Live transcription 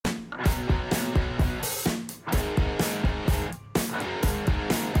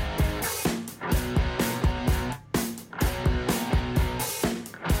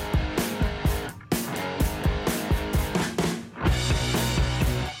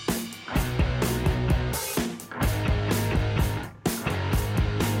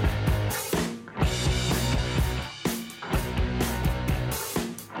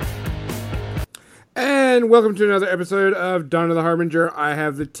And welcome to another episode of Dawn of the Harbinger. I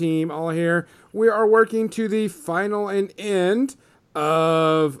have the team all here. We are working to the final and end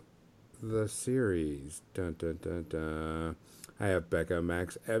of the series. Dun, dun, dun, dun. I have Becca,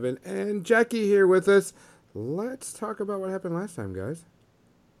 Max, Evan, and Jackie here with us. Let's talk about what happened last time, guys.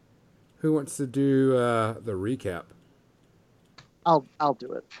 Who wants to do the recap? I'll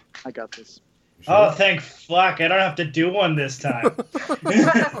do it. I got this. Sure. Oh, thank fuck. I don't have to do one this time.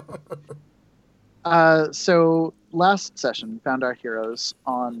 So last session, we found our heroes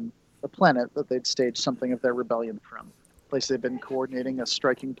on a planet that they'd staged something of their rebellion from. A place they've been coordinating a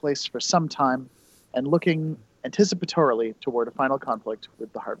striking place for some time and looking anticipatorily toward a final conflict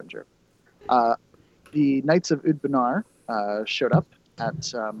with the Harbinger. The Knights of Udbanar showed up at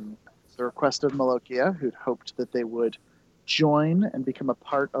the request of Malokia, who'd hoped that they would join and become a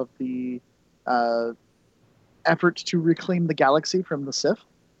part of the effort to reclaim the galaxy from the Sith.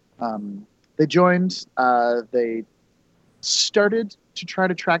 They joined. They started to try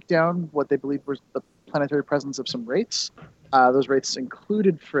to track down what they believed was the planetary presence of some wraiths. Those wraiths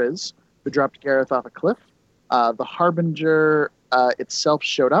included Frizz, who dropped Gareth off a cliff. The Harbinger itself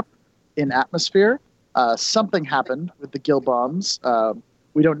showed up in atmosphere. Something happened with the Gill bombs.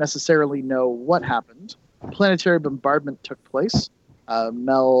 We don't necessarily know what happened. Planetary bombardment took place.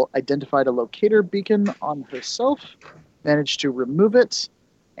 Mel identified a locator beacon on herself, managed to remove it,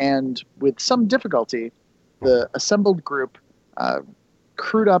 and with some difficulty, the assembled group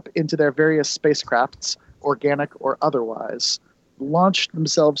crewed up into their various spacecrafts, organic or otherwise, launched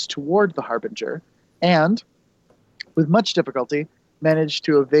themselves toward the Harbinger, and, with much difficulty, managed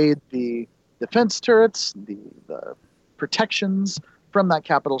to evade the defense turrets, the protections from that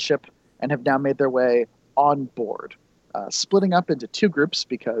capital ship, and have now made their way on board, splitting up into two groups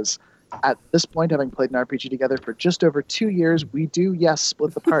because at this point, having played an RPG together for just over 2 years, we do, yes,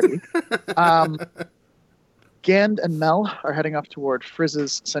 split the party. Gand and Mel are heading off toward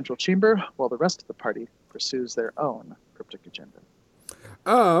Frizz's central chamber, while the rest of the party pursues their own cryptic agenda.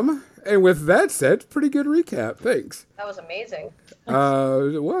 And with that said, pretty good recap. Thanks. That was amazing.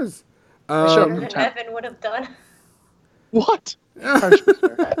 It was. Better than Evan would have done. What?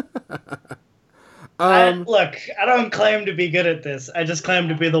 Look, I don't claim to be good at this. I just claim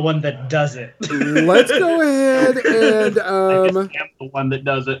to be the one that does it. Let's go ahead and I guess I'm the one that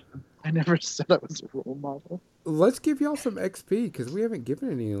does it. I never said I was a role model. Let's give y'all some XP because we haven't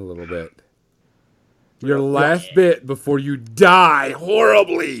given any in a little bit. Your last bit before you die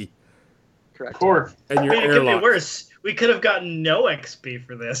horribly. Correct. Of course. And your it could be airlock. worse. We could have gotten no XP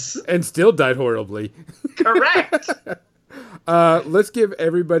for this. And still died horribly. Correct. Let's give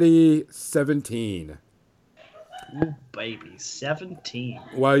everybody 17. Ooh, baby, 17.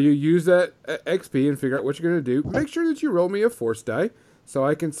 While you use that XP and figure out what you're going to do, make sure that you roll me a force die so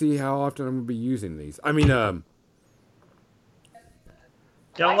I can see how often I'm going to be using these. I mean, Don't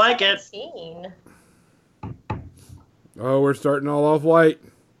like it. 17. Oh, we're starting all off white.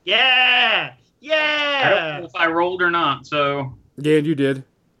 Yeah! I Yeah! don't know if I rolled or not, so Yeah, and you did.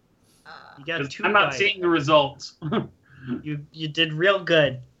 You got 2 I'm not dice. seeing the results. You did real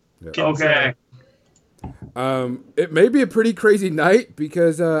good. Yeah. Can Okay. say. It may be a pretty crazy night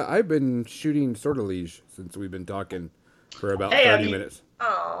because I've been shooting sortilege since we've been talking for about 30 minutes.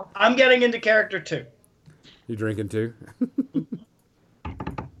 Oh. I'm getting into character too. You drinking too?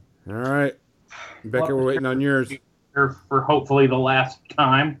 All right. Becca, we're waiting on yours. For hopefully the last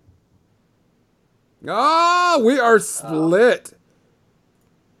time. Oh, we are split.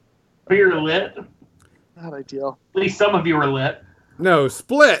 But you're lit. Not ideal. At least some of you are lit. No,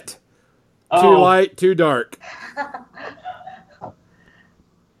 split. Oh, Too light, too dark.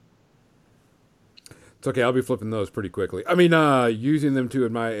 It's okay. I'll be flipping those pretty quickly. I mean, using them to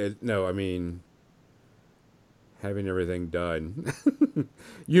having everything done.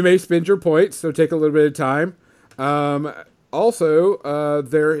 You may spend your points, so take a little bit of time. Also,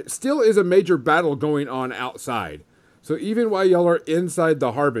 there still is a major battle going on outside. So even while y'all are inside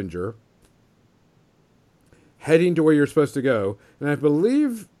the Harbinger, heading to where you're supposed to go, and I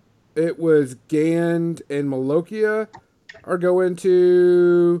believe it was Gand and Malokia are going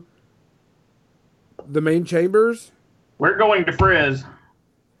to the main chambers. we're going to Frizz.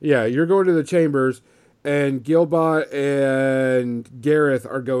 Yeah, you're going to the chambers, and Gilbot and Gareth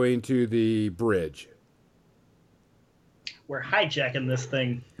are going to the bridge. We're hijacking this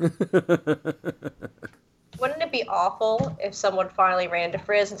thing. Wouldn't it be awful if someone finally ran to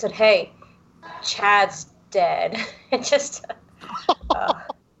Frizz and said, "Hey, Chad's dead"? It just...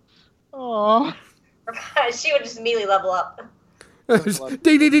 Aww. she would just immediately level up. Ding,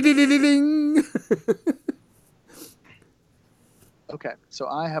 ding, ding, ding, ding, ding. Okay, so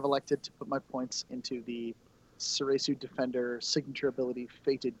I have elected to put my points into the Ceresu Defender signature ability,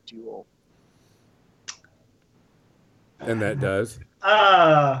 Fated Duel. And that does.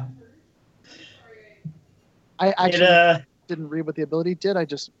 Uh, I actually it, didn't read what the ability did. I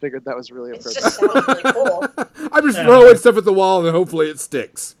just figured that was really It appropriate. just sounds really cool. I'm just throwing stuff at the wall and hopefully it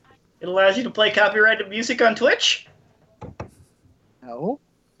sticks. it allows you to play copyrighted music on Twitch? No,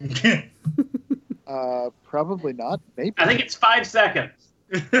 probably not. Maybe. I think it's 5 seconds.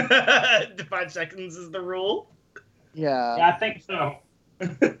 5 seconds is the rule. Yeah. Yeah, I think so.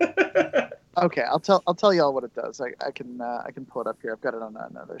 Okay, I'll tell y'all what it does. I can pull it up here. I've got it on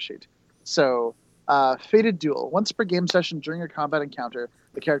another sheet. So, Fated Duel. Once per game session during a combat encounter,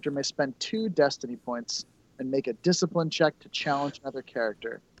 the character may spend 2 destiny points and make a discipline check to challenge another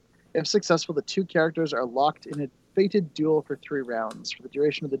character. If successful, the 2 characters are locked in a fated duel for 3 rounds. For the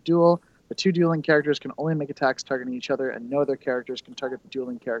duration of the duel, the 2 dueling characters can only make attacks targeting each other, and no other characters can target the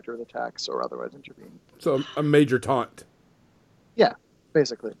dueling character with attacks or otherwise intervene. So a major taunt.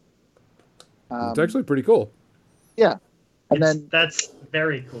 Basically. It's actually pretty cool. Yeah. And then That's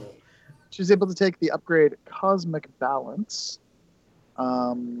very cool. she's able to take the upgrade Cosmic Balance,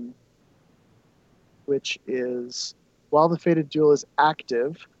 which is while the fated duel is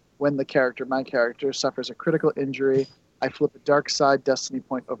active, when my character, suffers a critical injury, I flip a dark side destiny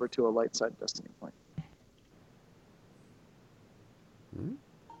point over to a light side destiny point.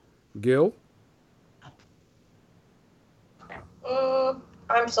 Gil?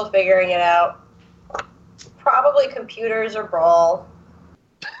 I'm still figuring it out. Probably computers or Brawl.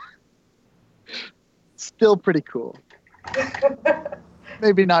 Still pretty cool.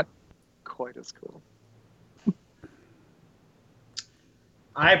 Maybe not quite as cool.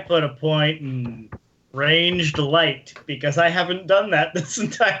 I put a point in ranged light because I haven't done that this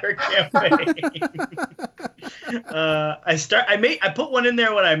entire campaign. I put one in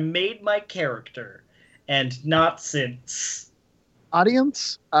there when I made my character, and not since.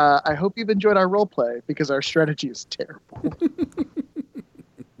 Audience, I hope you've enjoyed our roleplay because our strategy is terrible.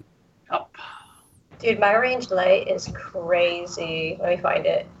 Dude, my ranged light is crazy. Let me find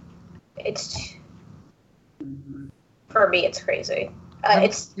it. For me, it's crazy.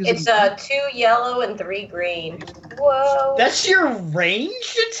 It's 2 yellow and 3 green. Whoa. That's your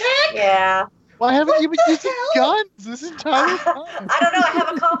ranged attack? Yeah. Why haven't you been using guns this entire time? I don't know. I have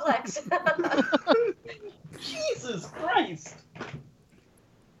a complex. Jesus Christ.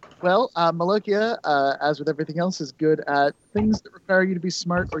 Well, Malokia, as with everything else, is good at things that require you to be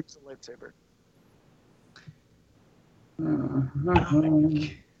smart or use a lightsaber.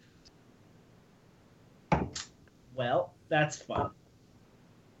 Well, that's fun.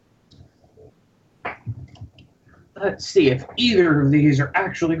 Let's see if either of these are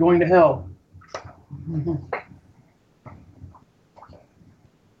actually going to help.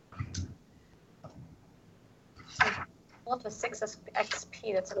 Well, to 6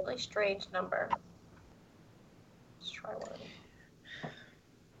 XP, that's a really strange number. Let's try one.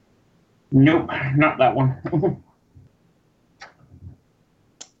 Nope, not that one.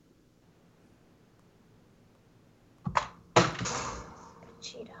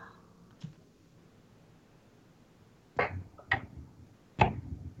 Cheetah.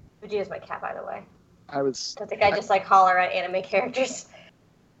 Vegeta's my cat, by the way. I think I just holler at anime characters.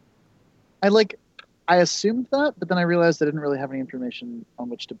 I assumed that, but then I realized I didn't really have any information on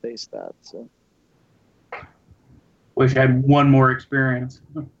which to base that. So, Wish I had one more experience.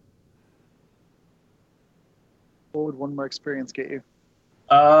 what would one more experience get you?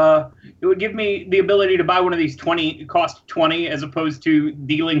 It would give me the ability to buy one of these cost 20, as opposed to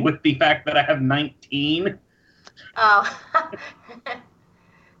dealing with the fact that I have 19. Oh.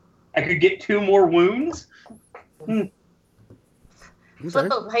 I could get 2 more wounds. Flip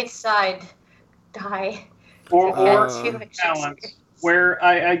the light side die. Or balance. Where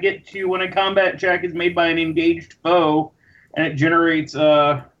I get to, when a combat check is made by an engaged foe, and it generates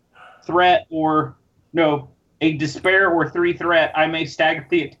a threat a despair or 3 threat, I may stagger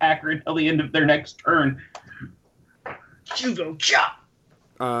the attacker until the end of their next turn. Judo chop!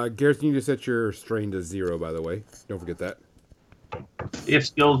 Gareth, you need to set your strain to 0, by the way. Don't forget that. If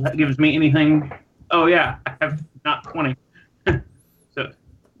skills gives me anything. Oh, yeah, I have not 20. So.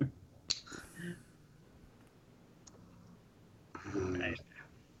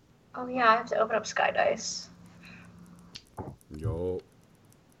 Oh yeah, I have to open up Sky Dice. Yo.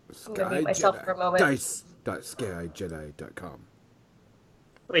 I'm gonna mute myself for a moment. Dice.skydjedi.com.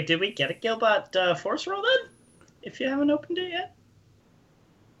 Wait, did we get a Gilbot Force roll then? If you haven't opened it yet?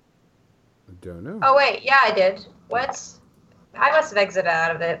 I don't know. Oh wait, yeah, I did. What? I must have exited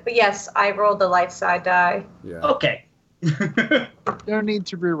out of it. But yes, I rolled the light side die. Yeah. Okay. No need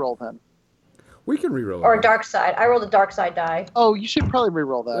to re-roll then. We can reroll Or it. dark side. I rolled a dark side die. Oh, you should probably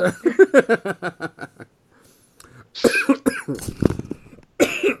re-roll that.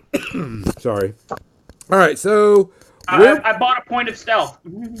 Sorry. All right, so I bought a point of stealth.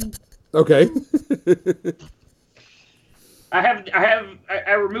 okay.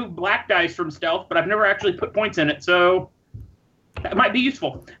 I removed black dice from stealth, but I've never actually put points in it, so that might be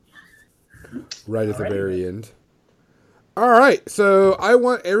useful. Right at the very end. All right, so I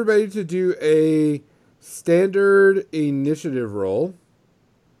want everybody to do a standard initiative roll,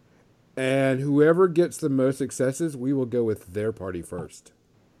 and whoever gets the most successes, we will go with their party first.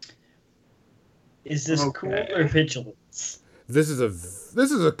 Is this cool or vigilance? This is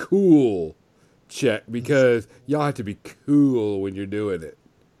a cool check because y'all have to be cool when you're doing it.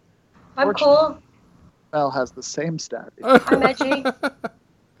 I'm cool. Mel has the same stat. I'm edgy.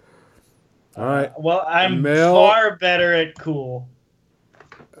 All right. Well, I'm Mel- far better at cool.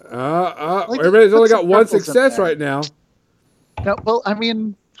 Like, everybody's only put got some one purples in success there. right now. No, well, I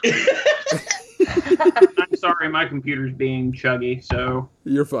mean, I'm sorry, my computer's being chuggy, so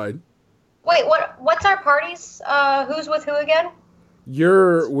You're fine. Wait, what's our parties? Who's with who again?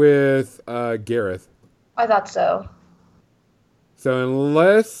 You're with Gareth. I thought so. So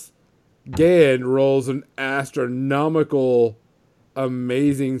unless Gan rolls an astronomical,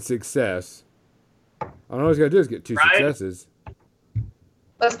 amazing success, I don't know what he's got to do is get two Right. successes.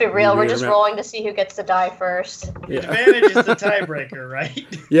 Let's be real. We're Yeah, just man. rolling to see who gets to die first. The advantage is the tiebreaker, right?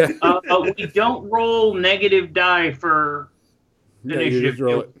 Yeah. we don't roll negative die for Yeah, you initiative. just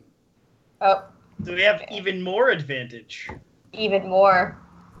roll it. Oh, So we have even more advantage. even more.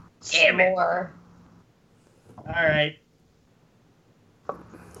 Damn it. More. All right.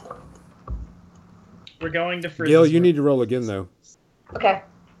 We're going to Frizz's Gil, you room. need to roll again, though. Okay.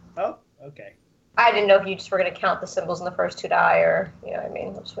 Oh, okay. I didn't know if you just were going to count the symbols in the first two die or, you know what I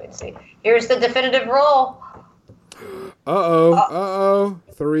mean? Let's wait and see. Here's the definitive roll. Uh-oh.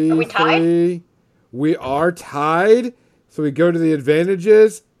 Three, Are we tied? three. We are tied. So we go to the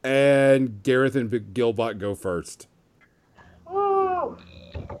advantages, and Gareth and Gilbot go first. Woo.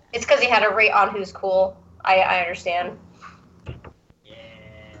 It's because he had a rate on who's cool. I understand. Yeah.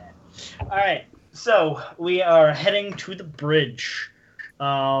 All right. So we are heading to the bridge.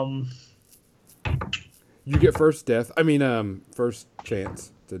 You get first death. I mean, first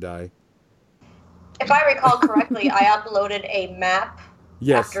chance to die. If I recall correctly, I uploaded a map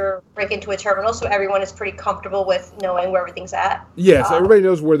Yes. after breaking into a terminal, so everyone is pretty comfortable with knowing where everything's at. Yes, everybody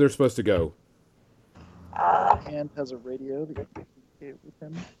knows where they're supposed to go. and has a radio that you can communicate with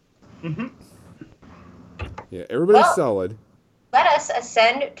him. Mm-hmm. Yeah, everybody's Well- solid. Let us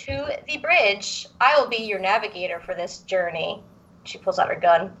ascend to the bridge. I will be your navigator for this journey. She pulls out her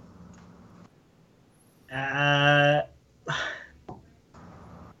gun.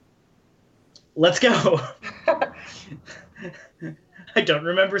 Let's go. I don't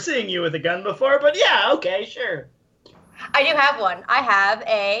remember seeing you with a gun before, but yeah, okay, sure. I do have one. I have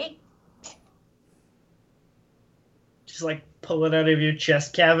a... Just like pull it out of your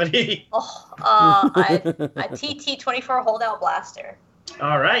chest cavity. a TT-24 holdout blaster.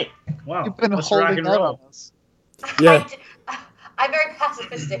 All right. Wow. You've been Let's rock holding and out roll. on us. Yeah. I'm very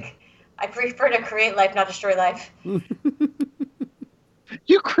pacifistic. I prefer to create life, not destroy life.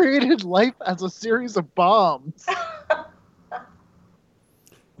 You created life as a series of bombs.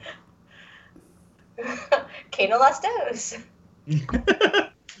 Que no las dos.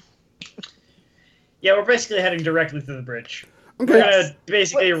 Yeah, we're basically heading directly to the bridge. Okay. We're gonna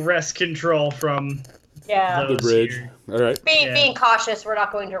basically wrest control from Yeah. The those bridge. here. All right. Yeah. Being cautious, we're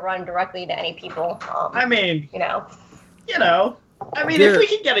not going to run directly into any people. I mean, You know. I mean, Garrett. if we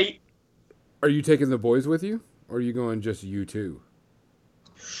can get a Are you taking the boys with you? Or are you going just you two?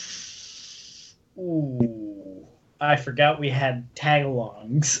 Ooh, I forgot we had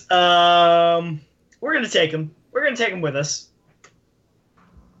tag-alongs. We're gonna take them. We're gonna take them with us.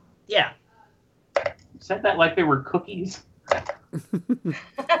 Yeah. said that like they were cookies.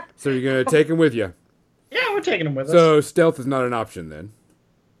 So you're going to take them with you. Yeah, we're taking them with us. So stealth is not an option then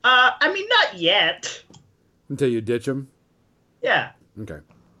I mean, not yet. until you ditch them. Yeah. Okay.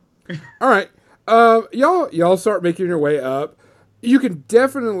 All right. Y'all start making your way up. You can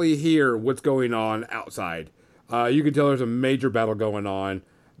definitely hear what's going on outside. You can tell there's a major battle going on.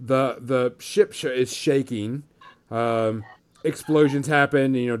 The ship is shaking. Explosions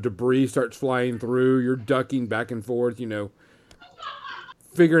happen. Debris starts flying through. You're ducking back and forth.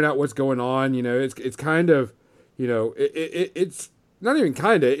 Figuring out what's going on. It's kind of, it's not even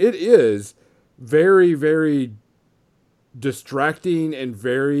kind of. It is very, very distracting and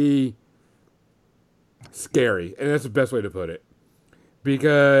very scary, and that's the best way to put it.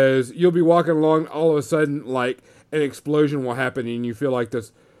 Because you'll be walking along, all of a sudden, like an explosion will happen, and you feel like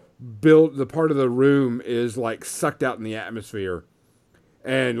the part of the room is like sucked out in the atmosphere,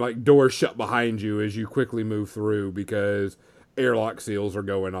 and like doors shut behind you as you quickly move through because airlock seals are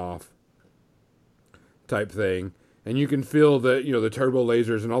going off, type thing. And you can feel the turbo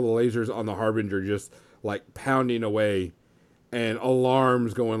lasers and all the lasers on the Harbinger just like pounding away, and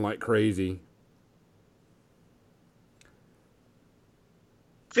alarms going like crazy.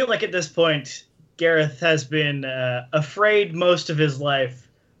 I feel like at this point, Gareth has been afraid most of his life,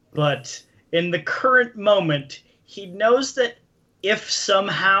 but in the current moment, he knows that if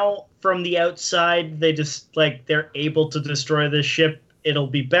somehow from the outside they're able to destroy this ship, it'll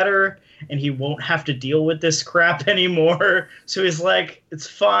be better, and he won't have to deal with this crap anymore. So he's like, it's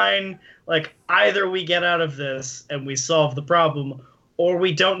fine. Like, either we get out of this and we solve the problem, or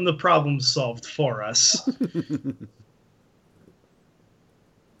we don't and the problem's solved for us.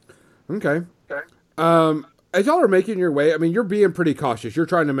 Okay. As y'all are making your way, I mean, you're being pretty cautious. You're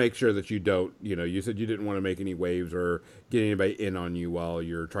trying to make sure that you don't, you said you didn't want to make any waves or get anybody in on you while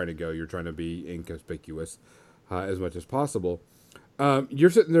you're trying to go. You're trying to be inconspicuous as much as possible. You're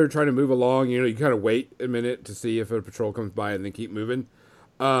sitting there trying to move along. You kind of wait a minute to see if a patrol comes by and then keep moving.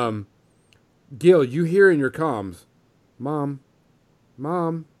 Gil, you hear in your comms, Mom,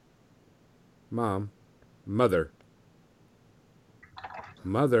 Mom, Mom, Mother,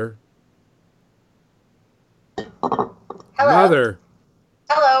 Mother. Hello. Mother.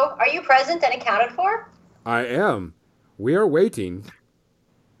 Hello. Are you present and accounted for? I am. We are waiting.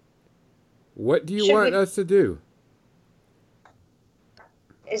 What do you want us to do?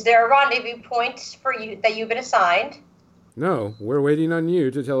 Is there a rendezvous point for you that you've been assigned? No, we're waiting on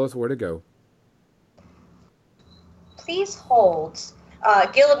you to tell us where to go. Please hold.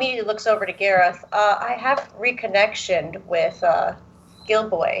 Gil immediately looks over to Gareth. I have reconnection with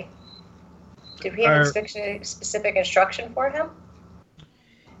Gilboy. Do we have a specific instruction for him?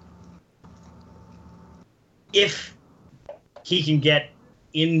 If he can get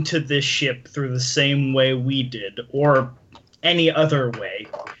into this ship through the same way we did, or any other way,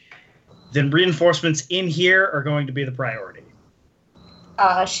 then reinforcements in here are going to be the priority.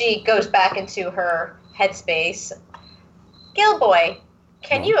 She goes back into her headspace. Gilboy,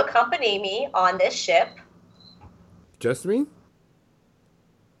 can you accompany me on this ship? Just me?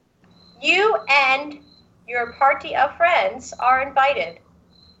 You and your party of friends are invited.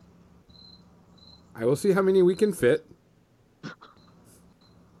 I will see how many we can fit.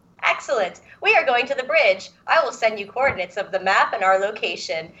 Excellent. We are going to the bridge. I will send you coordinates of the map and our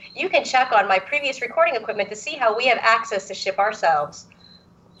location. You can check on my previous recording equipment to see how we have access to ship ourselves.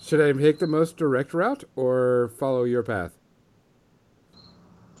 Should I take the most direct route or follow your path?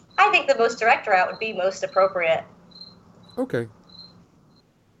 I think the most direct route would be most appropriate. Okay.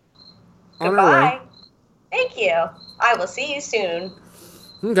 Goodbye. Thank you. I will see you soon.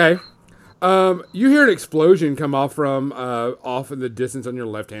 Okay. You hear an explosion come off from off in the distance on your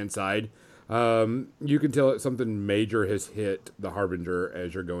left-hand side. You can tell that something major has hit the Harbinger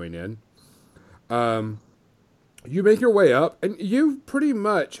as you're going in. You make your way up, and you pretty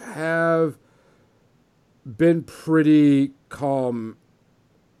much have been pretty calm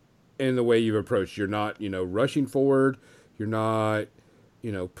in the way you've approached. You're not, rushing forward. You're not,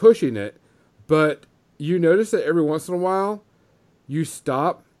 pushing it. But you notice that every once in a while, you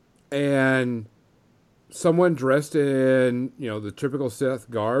stop and someone dressed in, the typical Sith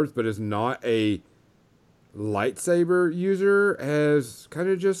garbs, but is not a lightsaber user, has kind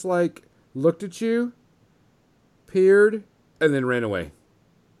of just like looked at you, peered, and then ran away.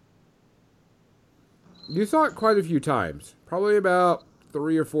 You saw it quite a few times, probably about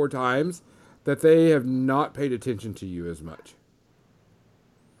 3 or 4 times, that they have not paid attention to you as much.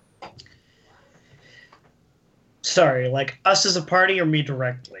 Sorry, like us as a party or me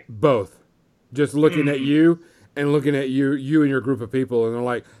directly? Both. Just looking at you and looking at you and your group of people, and they're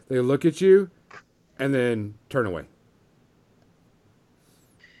like, they look at you and then turn away.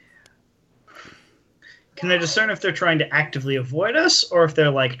 Can I discern if they're trying to actively avoid us or if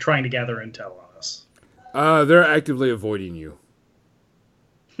they're like trying to gather intel on us? They're actively avoiding you.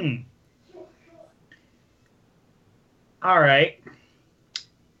 All right.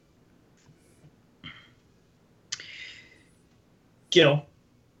 Gil,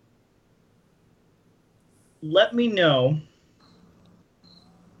 let me know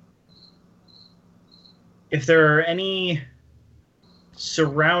if there are any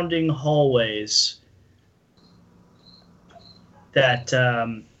surrounding hallways that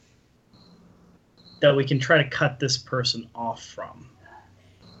that we can try to cut this person off from.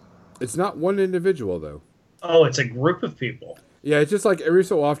 It's not one individual though. Oh, it's a group of people. Yeah, it's just like every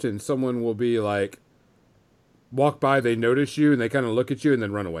so often someone will be like, walk by, they notice you, and they kind of look at you and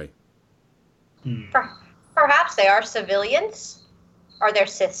then run away. Perhaps they are civilians. Are there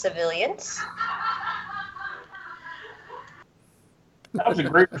Sith civilians? That was a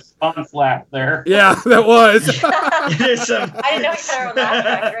great response laugh there. Yeah, that was. I didn't know you were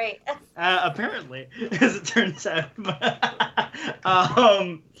laughing. Great. Apparently, as it turns out.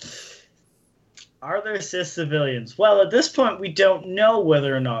 Are there Sith civilians? Well, at this point, we don't know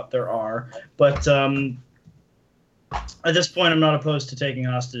whether or not there are, but at this point, I'm not opposed to taking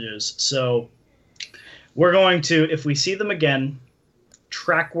hostages. So we're going to, if we see them again,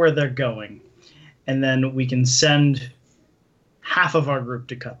 track where they're going, and then we can send half of our group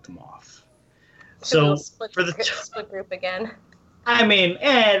to cut them off. So we'll split group again. I mean,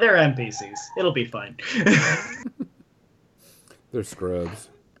 they're NPCs. It'll be fine. They're scrubs.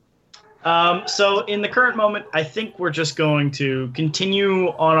 So in the current moment, I think we're just going to continue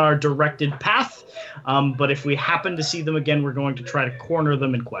on our directed path. But if we happen to see them again, we're going to try to corner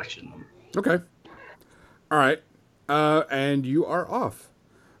them and question them. Okay. All right. And you are off.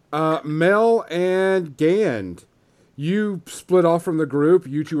 Mel and Gand, you split off from the group.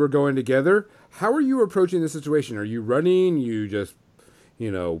 You two are going together. How are you approaching the situation? Are you running? You just,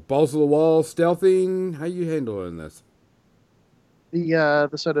 balls to the wall, stealthing? How are you handling this? The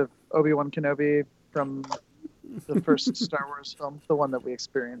sort of Obi-Wan Kenobi from the first Star Wars film, the one that we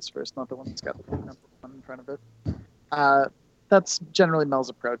experienced first, not the one that's got the number one in front of it. That's generally Mel's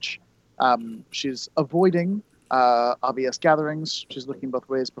approach. She's avoiding obvious gatherings. She's looking both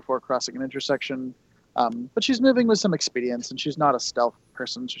ways before crossing an intersection. But she's moving with some expedience, and she's not a stealth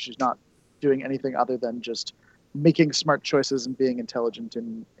person, so she's not doing anything other than just making smart choices and being intelligent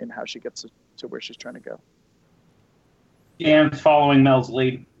in how she gets to where she's trying to go. Dan's following Mel's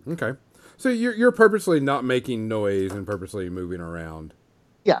lead. Okay. So you're purposely not making noise and purposely moving around.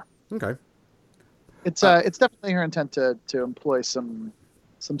 Yeah. Okay. It's definitely her intent to employ some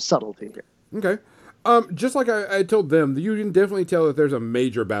subtlety here. Okay. Just like I told them, you can definitely tell that there's a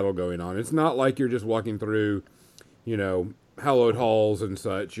major battle going on. It's not like you're just walking through, hallowed halls and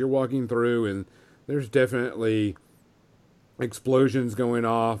such. You're walking through and there's definitely explosions going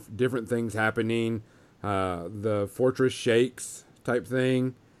off, different things happening. The fortress shakes type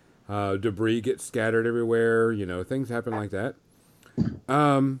thing. Debris gets scattered everywhere. Things happen like that.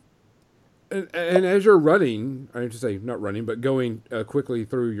 And as you're running, I have to say not running, but going quickly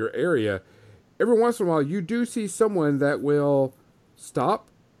through your area, every once in a while you do see someone that will stop,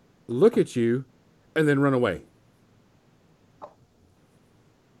 look at you, and then run away.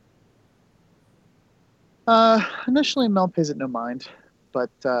 Initially, Mel pays it no mind, but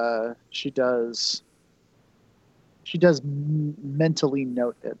she does mentally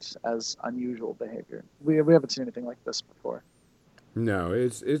note it as unusual behavior. We haven't seen anything like this before. No,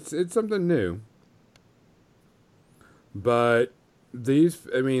 it's something new. But they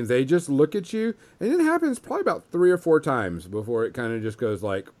just look at you, and it happens probably about 3 or 4 times before it kind of just goes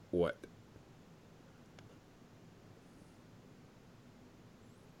like, what?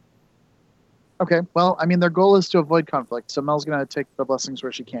 Okay, well, their goal is to avoid conflict, so Mel's going to take the blessings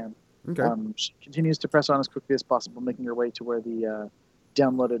where she can. Okay. She continues to press on as quickly as possible, making her way to where the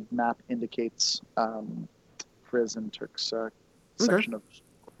downloaded map indicates Friz and Turk's section of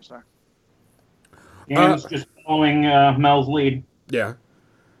Coruscant. Dan's just following Mel's lead. Yeah.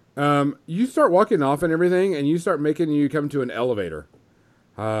 You start walking off and everything, and you come to an elevator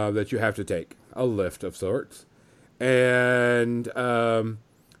that you have to take, a lift of sorts, and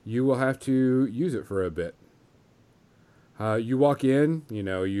you will have to use it for a bit. You walk in,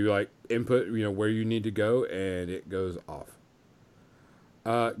 you input, where you need to go, and it goes off.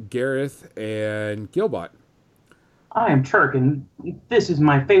 Gareth and Gilbot. I am Turk, and this is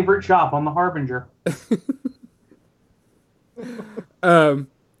my favorite shop on the Harbinger.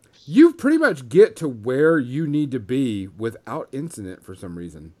 You pretty much get to where you need to be without incident for some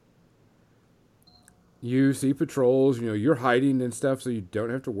reason. You see patrols, you're hiding and stuff, so you don't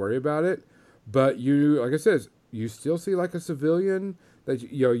have to worry about it. But like I said, you still see like a civilian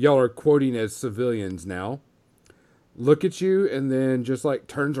that y'all are quoting as civilians now. Look at you and then just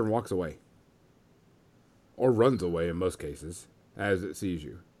turns and walks away. Or runs away in most cases as it sees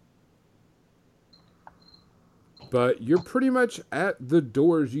you. But you're pretty much at the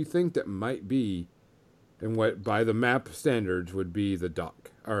doors you think that might be in what by the map standards would be the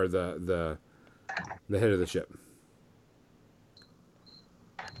dock or the head of the ship.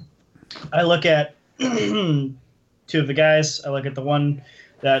 I look at 2 of the guys. I look at the one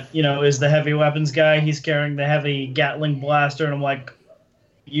that, is the heavy weapons guy. He's carrying the heavy Gatling blaster, and I'm like,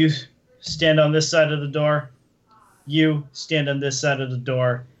 you stand on this side of the door. You stand on this side of the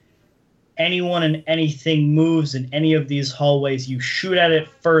door. Anyone and anything moves in any of these hallways, you shoot at it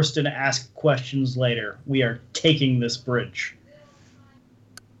first and ask questions later. We are taking this bridge.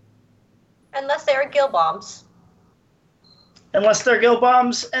 Unless they are gill bombs. Unless they're gill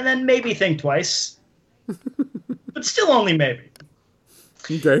bombs, and then maybe think twice. But still only maybe.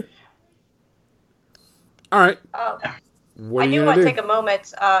 Okay. All right. What I are you do gonna want do? to take a moment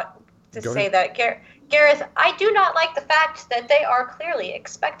to Go say ahead. that, Gareth, I do not like the fact that they are clearly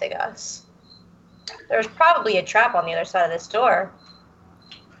expecting us. There's probably a trap on the other side of this door.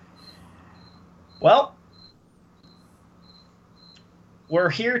 Well, we're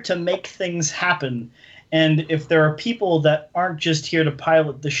here to make things happen. And if there are people that aren't just here to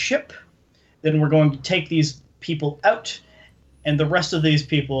pilot the ship, then we're going to take these people out. And the rest of these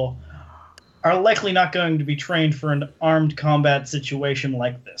people are likely not going to be trained for an armed combat situation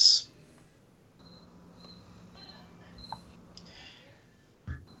like this.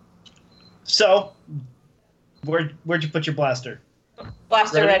 So, where'd you put your blaster?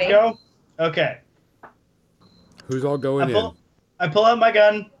 Blaster ready. to go? Okay. Who's all going in? I pull out my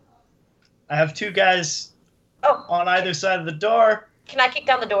gun. I have two guys Oh, on either side of the door. can I kick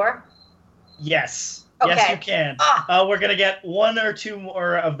down the door? Yes. Okay. Yes, you can. Ah. We're going to get one or two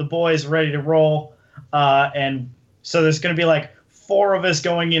more of the boys ready to roll. And so there's going to be like 4 of us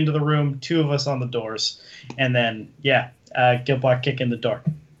going into the room, 2 of us on the doors. And then, Gilbot kick in the door.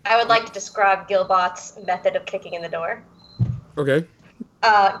 I would like to describe Gilbot's method of kicking in the door. Okay.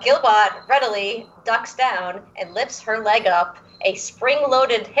 Gilbot readily ducks down and lifts her leg up. A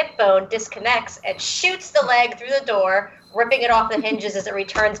spring-loaded hip bone disconnects and shoots the leg through the door, ripping it off the hinges as it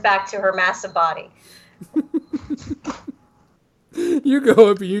returns back to her massive body. You go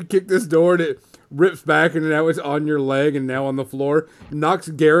up and you kick this door and it rips back and now it's on your leg and now on the floor. Knocks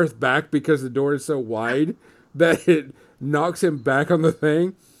Gareth back because the door is so wide that it knocks him back on the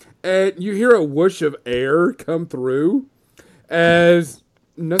thing. And you hear a whoosh of air come through as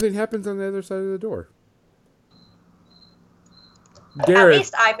nothing happens on the other side of the door. At Gareth,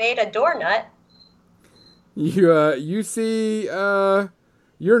 least I made a door nut. you see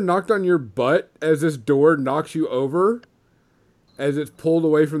you're knocked on your butt as this door knocks you over as it's pulled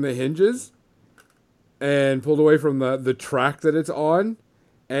away from the hinges and pulled away from the track that it's on,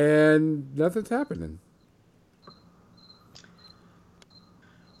 and nothing's happening.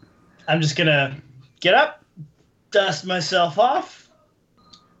 I'm just going to get up, dust myself off,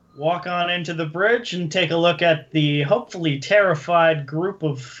 walk on into the bridge, and take a look at the hopefully terrified group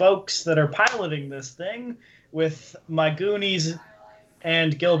of folks that are piloting this thing with my Goonies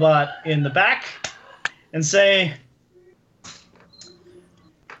and Gilbot in the back and say,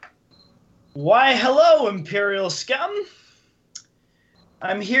 "Why, hello, Imperial scum.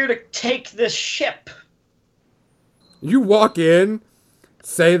 I'm here to take this ship." You walk in,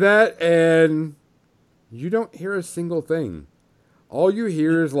 say that, and you don't hear a single thing. All you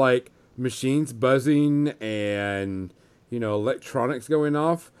hear is like machines buzzing and, electronics going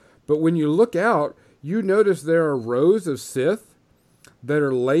off. But when you look out, you notice there are rows of Sith that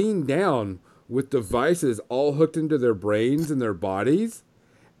are laying down with devices all hooked into their brains and their bodies.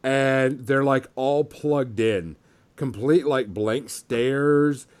 And they're like all plugged in. Complete like blank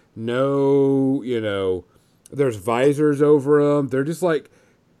stares. No, there's visors over them. They're just like,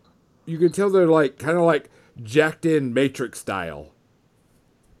 you can tell they're like kind of like jacked in Matrix style.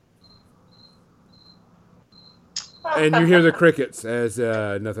 And you hear the crickets as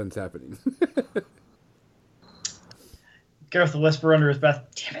nothing's happening. Gareth will whisper under his breath,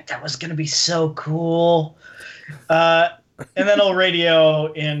 "Damn it, that was going to be so cool." And then he'll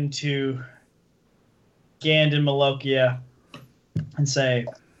radio into Gand and Malokia and say,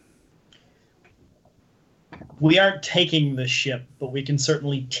 "We aren't taking the ship, but we can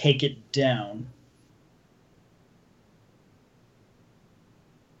certainly take it down."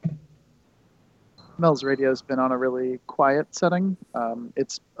 Mel's radio's been on a really quiet setting.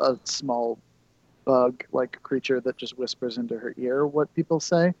 It's a small bug-like creature that just whispers into her ear what people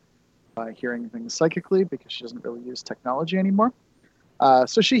say by hearing things psychically because she doesn't really use technology anymore.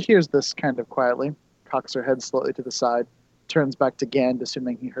 So she hears this kind of quietly, cocks her head slightly to the side, turns back to Gand,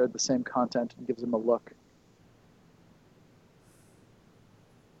 assuming he heard the same content, and gives him a look.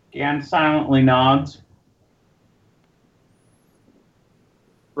 Gan silently nods.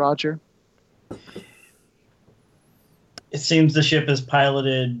 Roger. It seems the ship is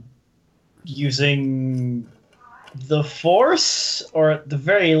piloted using the Force, or at the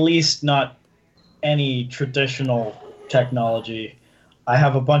very least, not any traditional technology. I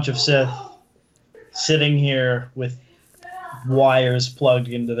have a bunch of Sith sitting here with wires plugged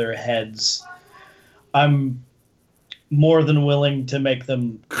into their heads. I'm more than willing to make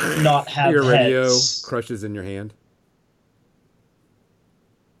them not have Your radio heads. crushes in your hand.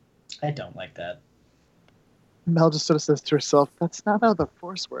 I don't like that. Mel just sort of says to herself, "That's not how the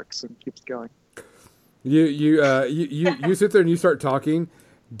Force works," and keeps going. You sit there and you start talking.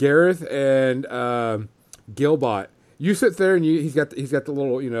 Gareth and Gilbot. You sit there and he's got the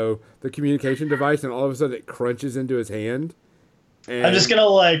little, the communication device, and all of a sudden it crunches into his hand. And I'm just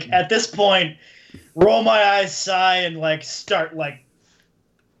gonna at this point, roll my eyes, sigh, and start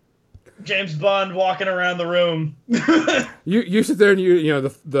James Bond walking around the room. you sit there and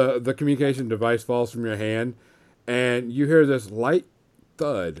the communication device falls from your hand, and you hear this light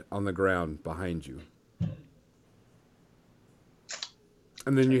thud on the ground behind you,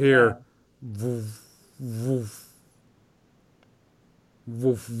 and then you hear woof woof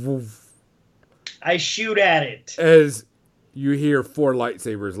woof woof. I shoot at it. As you hear 4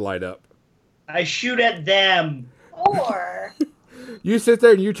 lightsabers light up. I shoot at them. Or You sit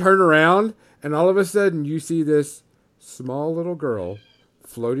there and you turn around, and all of a sudden you see this small little girl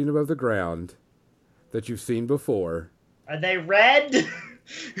floating above the ground that you've seen before. Are they red?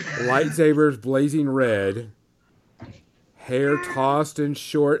 Lightsabers blazing red, hair tossed and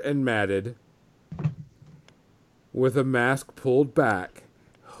short and matted, with a mask pulled back,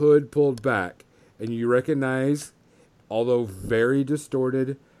 hood pulled back, and you recognize, although very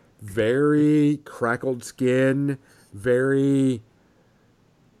distorted, very crackled skin, very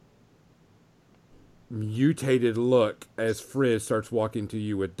mutated look, as Frizz starts walking to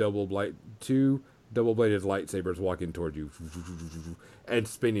you with 2 double-bladed lightsabers walking toward you and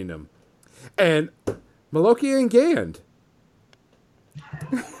spinning them. And Malokia and Gand.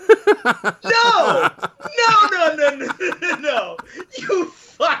 No! You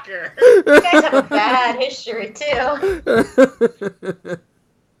fucker! you guys have a bad history too.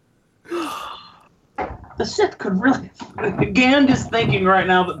 The Sith could really. Gand is thinking right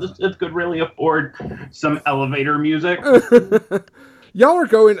now that the Sith could really afford some elevator music. Y'all are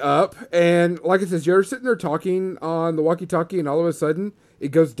going up, and like I said, you're sitting there talking on the walkie-talkie, and all of a sudden, it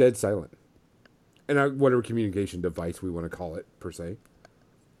goes dead silent. And whatever communication device we want to call it, per se.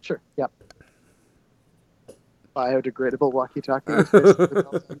 Sure. Yep. Biodegradable walkie-talkie. Is basically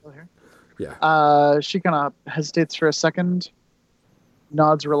the angle here. Yeah. She kind of hesitates for a second,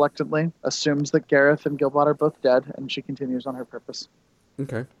 nods reluctantly, assumes that Gareth and Gilbot are both dead, and she continues on her purpose.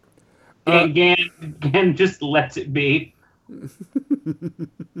 Okay. And Gand just lets it be.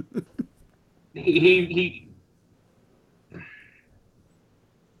 he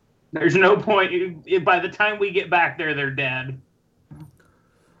There's no point. By the time we get back there, they're dead.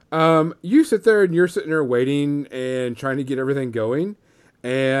 You sit there and you're sitting there waiting and trying to get everything going,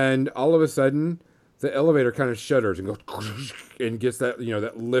 and all of a sudden, the elevator kind of shudders and goes and gets that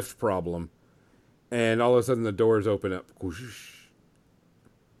that lift problem, and all of a sudden the doors open up.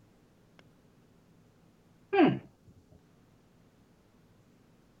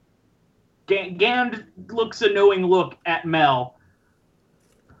 Gand looks a knowing look at Mel.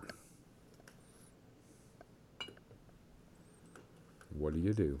 What do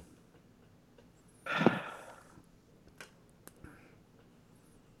you do?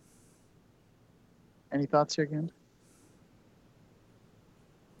 Any thoughts here, Gand?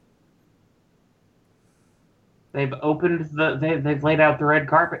 They've opened they've laid out the red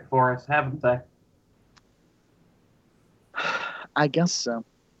carpet for us, haven't they? I guess so.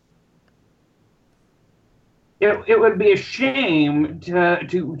 It would be a shame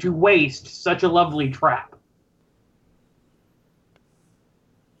to waste such a lovely trap.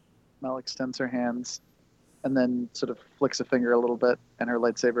 Mel extends her hands and then sort of flicks a finger a little bit, and her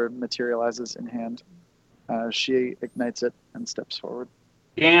lightsaber materializes in hand. She ignites it and steps forward.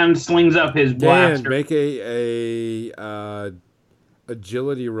 Gand slings up his blaster. Dan, make a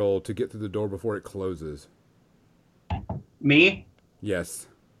agility roll to get through the door before it closes. Me? Yes.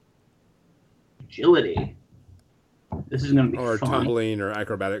 Agility. This is going to be Or fun. tumbling or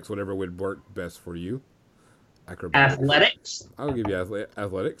acrobatics, whatever would work best for you. Acrobatics. Athletics? I'll give you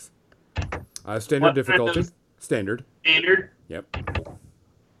athletics. Standard What difficulty. kind of- Standard. Standard? Yep.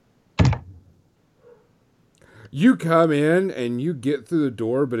 You come in and you get through the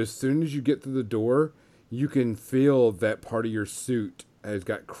door, but as soon as you get through the door, you can feel that part of your suit has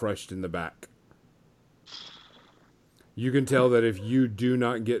got crushed in the back. You can tell that if you do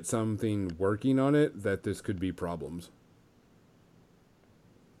not get something working on it, that this could be problems.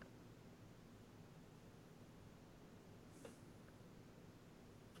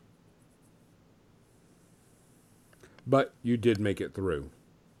 But you did make it through.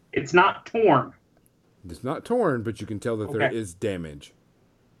 It's not torn. It's not torn, but you can tell that there Okay. is damage.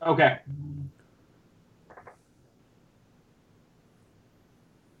 Okay.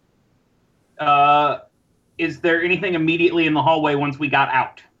 Is there anything immediately in the hallway once we got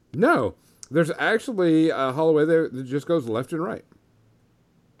out? No, there's actually a hallway there that just goes left and right.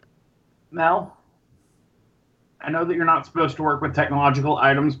 Mel, I know that you're not supposed to work with technological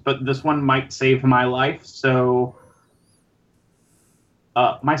items, but this one might save my life, so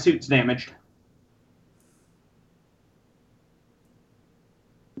my suit's damaged.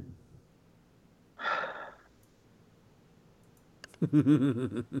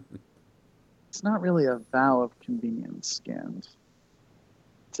 It's not really a vow of convenience, Scanned.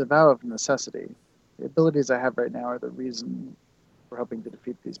 It's a vow of necessity. The abilities I have right now are the reason we're hoping to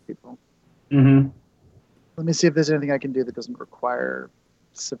defeat these people. Mm-hmm. Let me see if there's anything I can do that doesn't require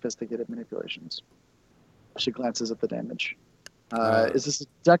sophisticated manipulations. She glances at the damage. Is this a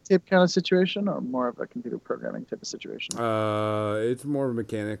duct tape kind of situation or more of a computer programming type of situation? It's more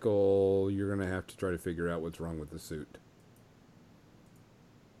mechanical. You're gonna have to try to figure out what's wrong with the suit.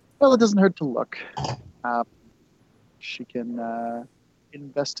 Well, it doesn't hurt to look. She can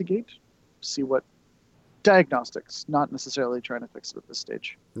investigate, see what diagnostics, not necessarily trying to fix it at this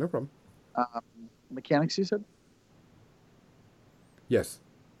stage. No problem. Mechanics, you said? Yes.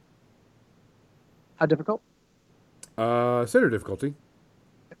 How difficult? Center difficulty.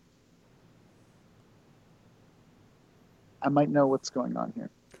 I might know what's going on here.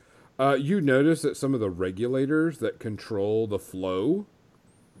 You notice that some of the regulators that control the flow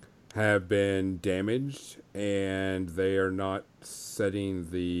have been damaged, and they are not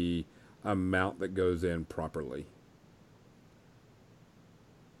setting the amount that goes in properly.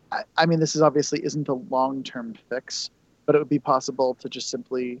 I mean, this is obviously isn't a long-term fix, but it would be possible to just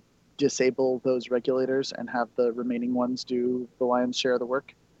simply disable those regulators and have the remaining ones do the lion's share of the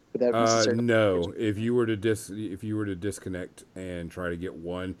work without necessarily. No, if you were to disconnect and try to get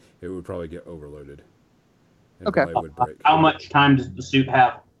one, it would probably get overloaded. And Okay. probably would break. How much time does the suit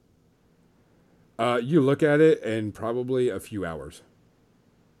have? You look at it and probably a few hours.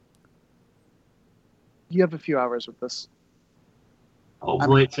 You have a few hours with this.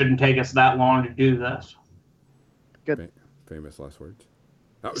 Hopefully, it shouldn't take us that long to do this. Famous last words.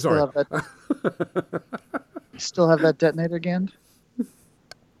 Oh, Still sorry. Still have that detonator, Gand?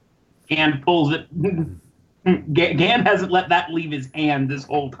 Gan pulls it. Gan hasn't let that leave his hand this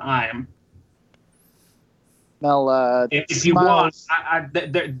whole time. Mel, If you want, smiles.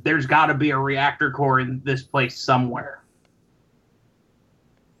 there's got to be a reactor core in this place somewhere.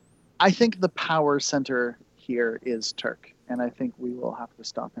 I think the power center here is Turk, and I think we will have to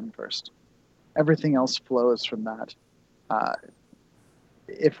stop him first. Everything else flows from that.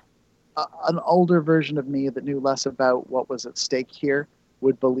 If an older version of me that knew less about what was at stake here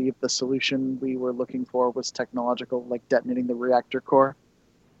would believe the solution we were looking for was technological, like detonating the reactor core,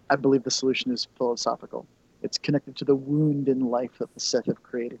 I believe the solution is philosophical. It's connected to the wound in life that the Sith have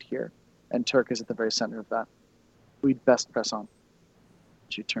created here, and Turk is at the very center of that. We'd best press on.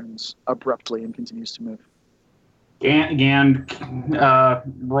 She turns abruptly and continues to move. Gan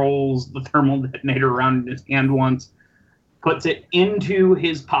rolls the thermal detonator around in his hand once, puts it into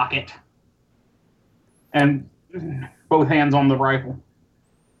his pocket, and both hands on the rifle.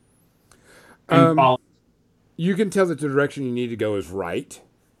 And follows. You can tell that the direction you need to go is right.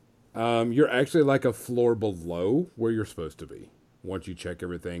 You're actually like a floor below where you're supposed to be once you check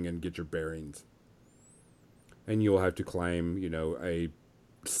everything and get your bearings. And you'll have to climb, a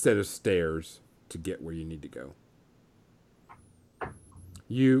set of stairs to get where you need to go.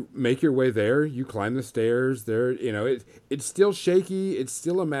 You make your way there. You climb the stairs. There, it's still shaky. It's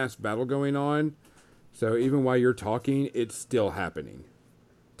still a mass battle going on. So even while you're talking, it's still happening,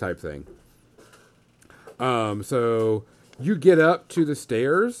 type thing. So you get up to the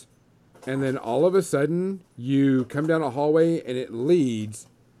stairs, and then all of a sudden you come down a hallway, and it leads,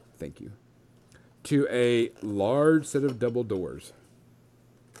 thank you, to a large set of double doors.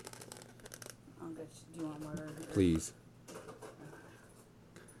 Do you want more? Please.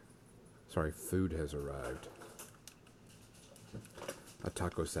 Sorry, food has arrived. A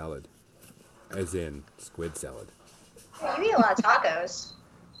taco salad. As in squid salad. You eat a lot of tacos.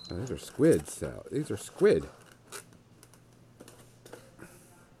 Oh, these are squid salad. These are squid.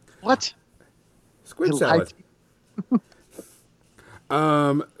 What? Squid You salad.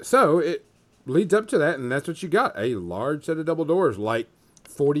 lied. So it leads up to that, and that's what you got. A large set of double doors, like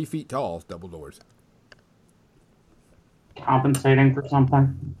 40 feet tall double doors. Compensating for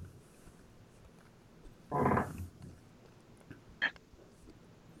something.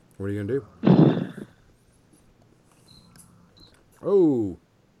 What are you going to do? Oh.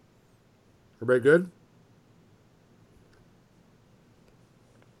 Everybody good?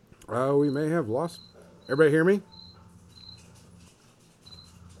 We may have lost. Everybody hear me?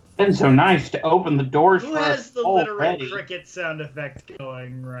 Been so nice to open the doors Who for has us the literal already. cricket sound effect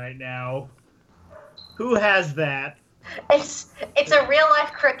going right now? Who has that? It's a real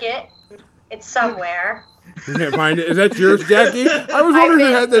life cricket. It's somewhere. You can't find it. Is that yours, Jackie? I was I've wondering who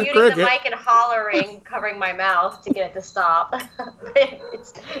been had that muting the cricket. mic and hollering, covering my mouth to get it to stop.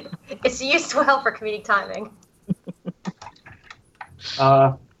 it's used well for comedic timing.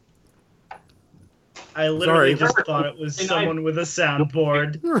 I literally Sorry. just thought it was someone with a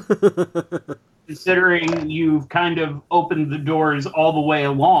soundboard. Considering you've kind of opened the doors all the way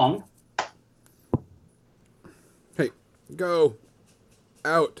along. Hey, go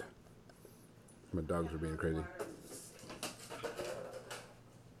out. My dogs are being crazy.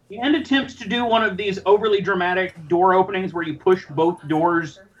 And attempts to do one of these overly dramatic door openings where you push both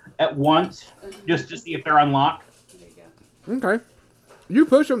doors at once just to see if they're unlocked. Okay. You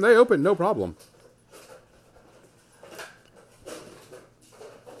push them, they open, no problem.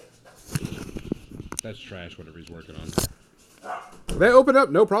 That's trash, whatever he's working on. They open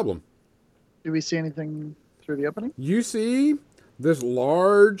up, no problem. Do we see anything through the opening? You see this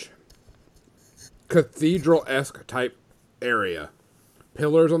large cathedral-esque type area.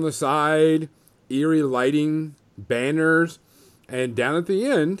 Pillars on the side, eerie lighting, banners, and down at the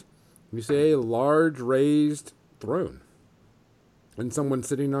end, you see a large raised throne. And someone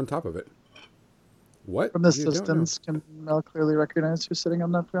sitting on top of it. What? From this You don't know. distance, can Mel clearly recognize who's sitting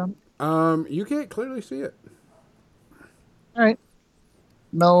on that throne? You can't clearly see it. All right.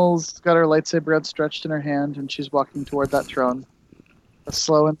 Mel's got her lightsaber outstretched in her hand, and she's walking toward that throne. A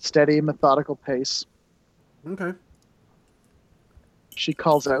slow and steady, methodical pace. Okay. She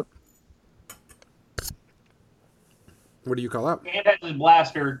calls out. What do you call out? And has his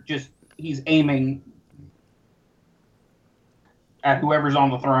blaster, just he's aiming at whoever's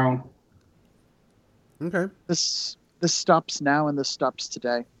on the throne. Okay. This stops now, and this stops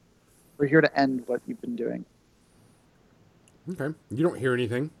today. We're here to end what you've been doing. Okay. You don't hear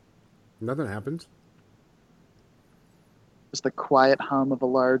anything. Nothing happens. Just the quiet hum of a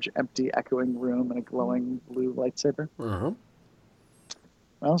large, empty, echoing room and a glowing blue lightsaber. Uh-huh.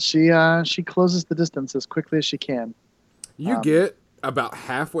 Well, she closes the distance as quickly as she can. You get about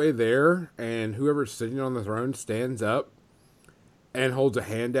halfway there, and whoever's sitting on the throne stands up and holds a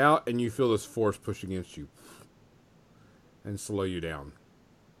hand out, and you feel this force push against you and slow you down.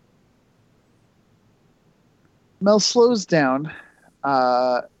 Mel slows down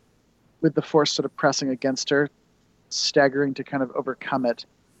with the force sort of pressing against her, staggering to kind of overcome it.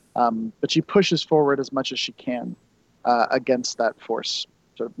 But she pushes forward as much as she can against that force,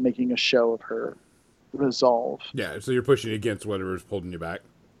 sort of making a show of her resolve. Yeah, so you're pushing against whatever's holding you back.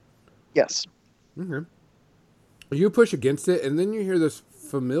 Yes. Okay. You push against it, and then you hear this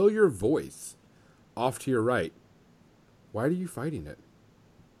familiar voice off to your right. Why are you fighting it?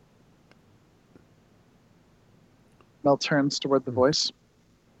 Mel turns toward the voice.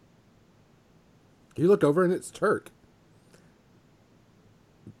 You look over, and it's Turk.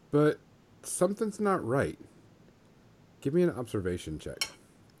 But something's not right. Give me an observation check.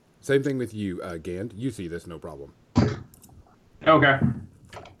 Same thing with you, Gand. You see this, no problem. Okay.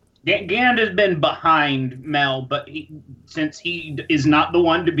 Gand has been behind Mel, but since he is not the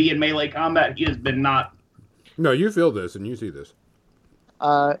one to be in melee combat, he has been not. No, you feel this, and you see this.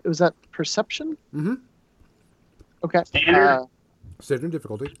 Was that perception? Mm-hmm. Okay. Standard? Standard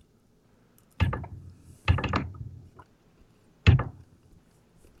difficulty.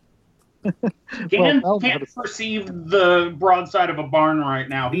 Gand Mel can't noticed. perceive the broadside of a barn right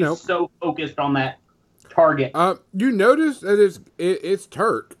now. He's Nope. so focused on that target. You notice that it's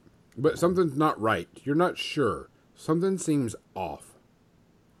Turk, but something's not right. You're not sure. Something seems off.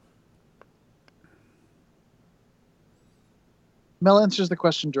 Mel answers the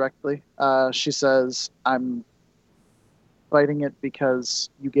question directly. She says, I'm fighting it because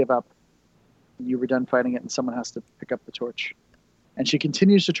you gave up. You were done fighting it, and someone has to pick up the torch. And she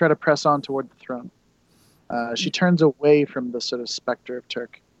continues to try to press on toward the throne. She turns away from the sort of specter of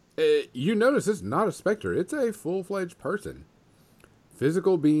Turk. You notice it's not a specter. It's a full-fledged person.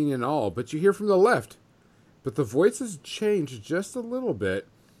 Physical being and all, but you hear from the left. But the voice has changed just a little bit.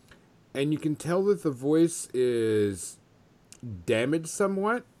 And you can tell that the voice is damaged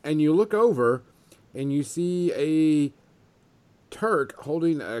somewhat. And you look over, and you see a Turk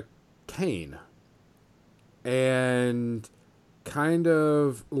holding a cane. And kind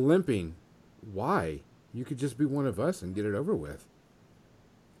of limping. Why? You could just be one of us and get it over with.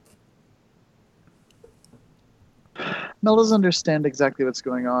 Mel doesn't understand exactly what's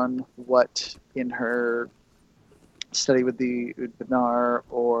going on, what in her study with the Udbanar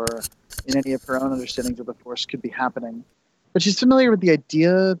or in any of her own understandings of the Force could be happening. But she's familiar with the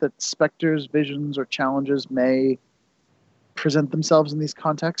idea that specters, visions, or challenges may present themselves in these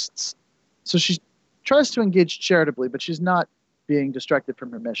contexts. So she tries to engage charitably, but she's not being distracted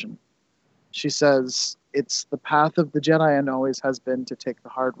from her mission. She says, it's the path of the Jedi and always has been to take the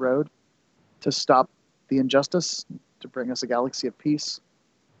hard road, to stop the injustice, to bring us a galaxy of peace.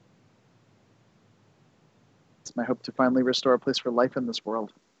 It's my hope to finally restore a place for life in this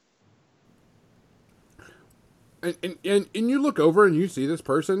world. And you look over and you see this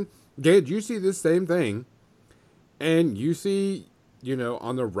person, Gage, you see this same thing, and you see,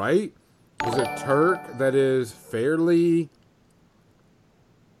 on the right is a Turk that is fairly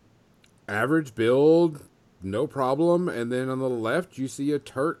average build, no problem, and then on the left you see a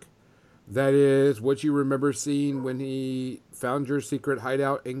Turk that is what you remember seeing when he found your secret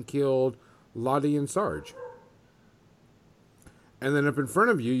hideout and killed Lottie and Sarge. And then up in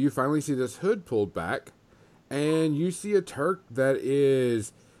front of you, you finally see this hood pulled back, and you see a Turk that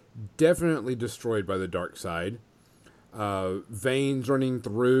is definitely destroyed by the dark side. Veins running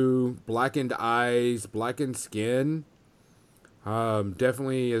through, blackened eyes, blackened skin.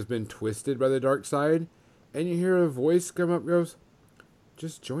 Definitely has been twisted by the dark side. And you hear a voice come up and goes,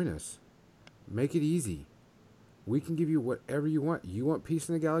 just join us. Make it easy. We can give you whatever you want. You want peace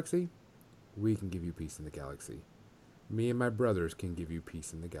in the galaxy? We can give you peace in the galaxy. Me and my brothers can give you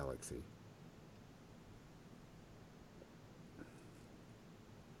peace in the galaxy.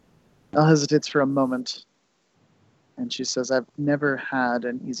 Elle hesitates for a moment, and she says, I've never had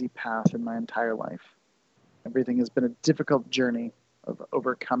an easy path in my entire life. Everything has been a difficult journey of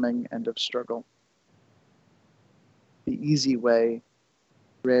overcoming and of struggle. The easy way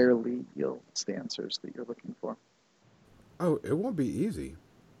rarely yields the answers that you're looking for. Oh, it won't be easy,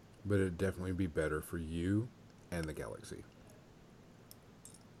 but it'd definitely be better for you and the galaxy.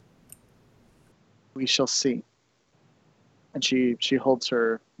 We shall see. And she holds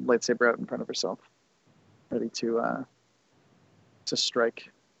her lightsaber out in front of herself, ready to strike.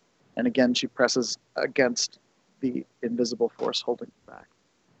 And again, she presses against the invisible force holding her back.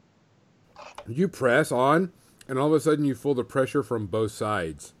 You press on, and all of a sudden you feel the pressure from both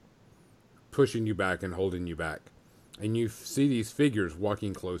sides, pushing you back and holding you back. And you see these figures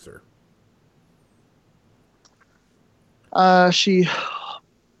walking closer. She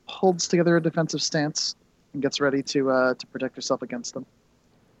holds together a defensive stance and gets ready to protect herself against them.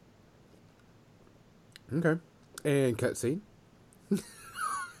 Okay. And cutscene.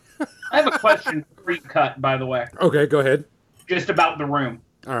 I have a question pre-cut, by the way. Okay, go ahead. Just about the room.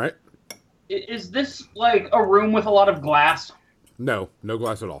 All right. Is this like a room with a lot of glass? No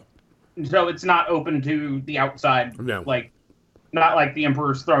glass at all. So it's not open to the outside? No. Like, not like the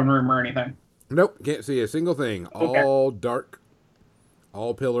Emperor's throne room or anything? Nope, can't see a single thing. Okay. All dark,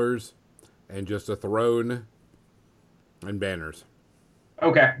 all pillars, and just a throne and banners.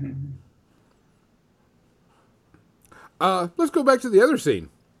 Okay. Let's go back to the other scene.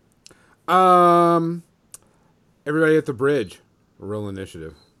 Everybody at the bridge. Roll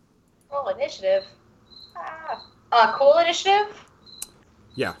initiative. Roll initiative. Cool initiative?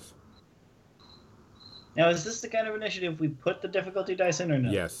 Yes. Now, is this the kind of initiative we put the difficulty dice in or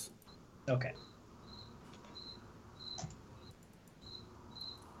no? Yes. Okay.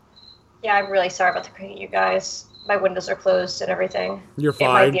 Yeah, I'm really sorry about the cricket, you guys. My windows are closed and everything. You're It might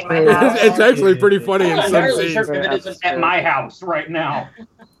fine. be in my house. It's actually pretty funny in I'm some entirely scenes. certain it isn't at my house right now. Here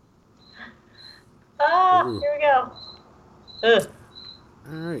we go. Ugh.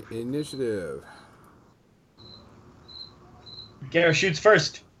 All right, initiative. Gareth shoots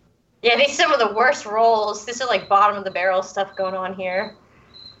first. Yeah, these are some of the worst rolls. This is like bottom of the barrel stuff going on here.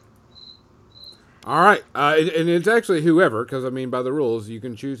 All right, and it's actually whoever, because, I mean, by the rules, you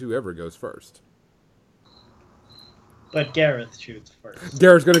can choose whoever goes first. But Gareth shoots first.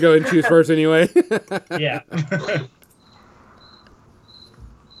 Garrett's going to go and choose first anyway. Yeah.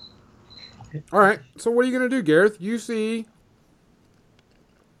 All right, so what are you going to do, Gareth? You see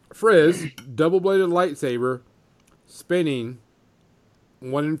Frizz, double-bladed lightsaber, spinning,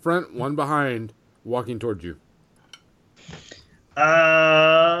 one in front, one behind, walking towards you.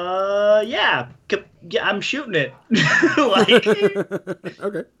 Yeah. Yeah, I'm shooting it. Like,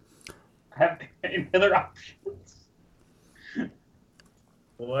 Okay. Have any other options?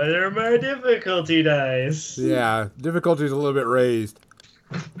 what are my difficulty dice? Yeah, difficulty's a little bit raised.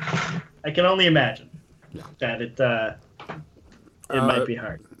 I can only imagine Yeah. that it might be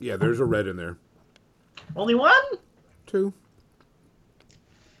hard. Yeah, there's a red in there. Only one? 2.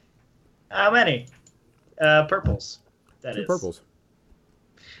 How many? Purples. That 2 is. purples.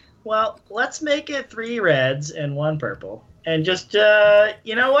 Well, let's make it 3 reds and 1 purple. And just,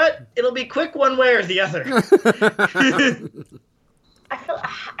 you know what? It'll be quick one way or the other.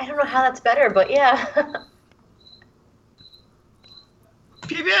 I don't know how that's better, but yeah.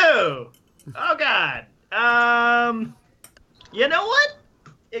 Pew pew! Oh god. You know what?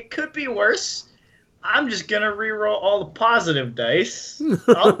 It could be worse. I'm just gonna reroll all the positive dice.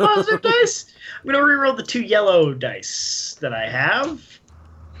 All the positive dice? I'm gonna reroll the 2 yellow dice that I have.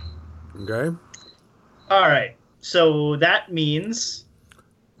 Okay. Alright. So that means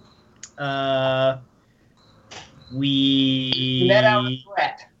we You net out a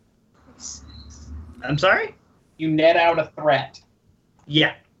threat. I'm sorry? You net out a threat.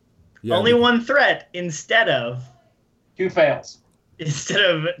 Yeah. Yeah. Only 1 threat instead of 2 fails.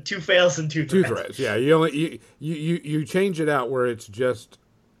 2 fails and 2 2 threats. threats. Yeah, you change it out where it's just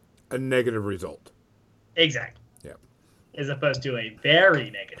a negative result. Exactly. Yep. As opposed to a very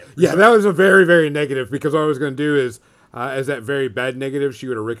negative. Yeah, that was a very, very negative, because what I was going to do is, as that very bad negative, she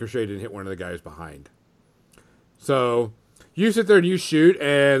would have ricocheted and hit one of the guys behind. So you sit there and you shoot,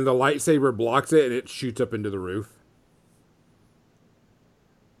 and the lightsaber blocks it, and it shoots up into the roof.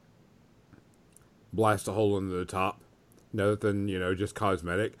 Blast a hole into the top. Nothing, just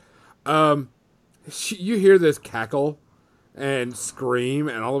cosmetic. You hear this cackle and scream,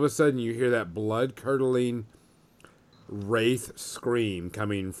 and all of a sudden you hear that blood-curdling wraith scream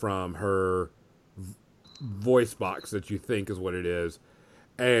coming from her voice box that you think is what it is.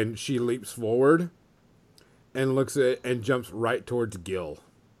 And she leaps forward and looks at it and jumps right towards Gil.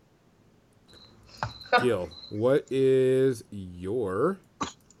 Gil, what is your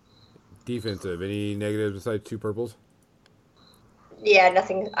defensive? Any negatives besides 2 purples? Yeah,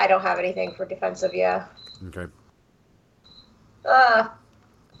 nothing. I don't have anything for defensive, yeah. Okay.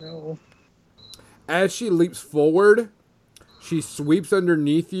 No. As she leaps forward, she sweeps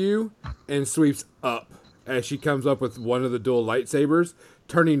underneath you and sweeps up as she comes up with one of the dual lightsabers,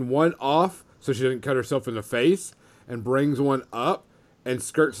 turning one off so she doesn't cut herself in the face, and brings one up and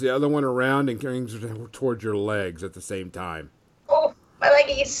skirts the other one around and brings her towards your legs at the same time. Oh, my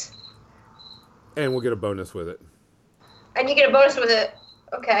leggies. And we'll get a bonus with it. And you get a bonus with it.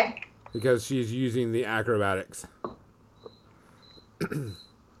 Okay. Because she's using the acrobatics.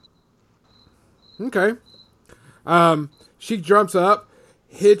 Okay. She jumps up,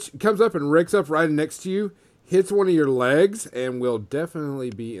 comes up and rakes up right next to you, hits one of your legs, and will definitely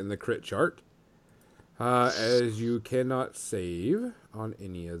be in the crit chart. As you cannot save on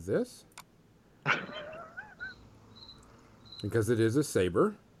any of this. Because it is a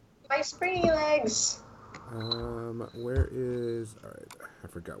saber. My springy legs. Where is... Alright, I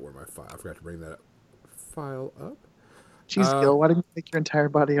forgot where my file... I forgot to bring that file up. Jeez, Gil, why didn't you take your entire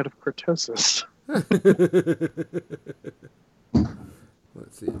body out of cortosis? Let's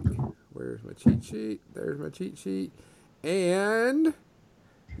see. Where's my cheat sheet? There's my cheat sheet. And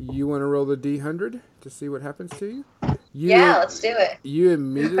you want to roll the D100 to see what happens to you? Yeah, let's do it. You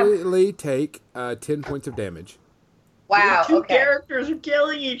immediately take 10 points of damage. Wow, The 2 okay. characters are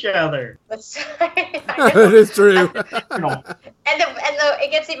killing each other. Let's That is true.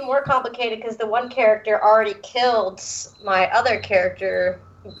 it gets even more complicated because the one character already killed my other character,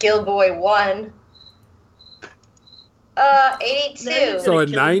 Gilboy 1. 82. So a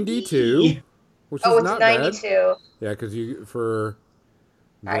 92, which is Oh, it's not 92. bad. Yeah, because for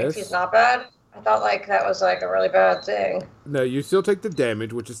 92 this... is not bad. I thought that was a really bad thing. No, you still take the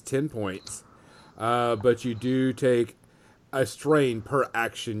damage, which is 10 points. But you do take a strain per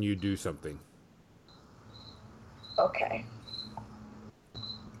action you do something. Okay.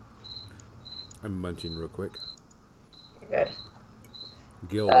 I'm munching real quick. You're good.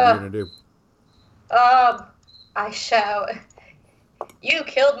 Gil, what are you going to do? I shout, "You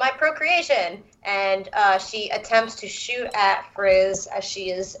killed my procreation!" And she attempts to shoot at Frizz as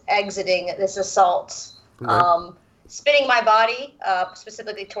she is exiting this assault. Okay. Spinning my body,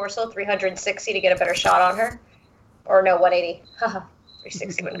 specifically torso, 360 to get a better shot on her. Or no, 180.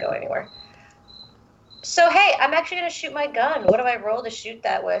 360 wouldn't go anywhere. So, hey, I'm actually going to shoot my gun. What do I roll to shoot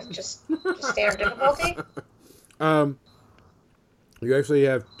that with? Just standard difficulty? You actually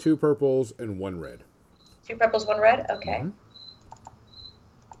have 2 purples and 1 red. 2 purples, 1 red? Okay. Mm-hmm.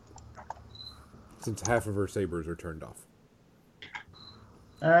 Since half of her sabers are turned off.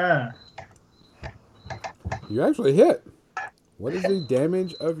 You actually hit. What is the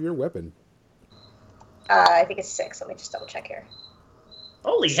damage of your weapon? I think it's 6. Let me just double check here.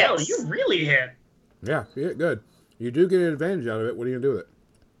 Holy 6. hell, you really hit. Yeah, you hit good. You do get an advantage out of it. What are you going to do with it?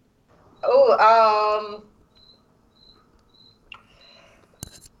 Oh,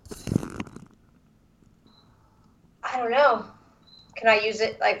 I don't know. can I use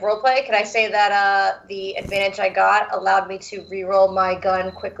it like roleplay? Can I say that the advantage I got allowed me to reroll my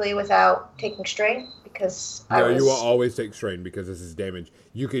gun quickly without taking strain? Because No, you will always take strain because this is damage.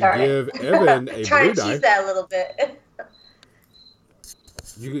 You could Darn give it. Evan a Try blue to die. tease that a little bit.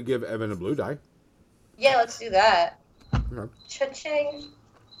 You could give Evan a blue die. Yeah, let's do that. Okay. Cha-ching.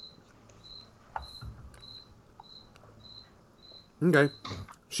 Okay.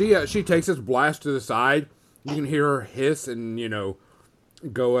 She takes this blast to the side. You can hear her hiss and,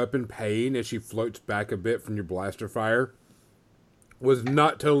 go up in pain as she floats back a bit from your blaster fire. Was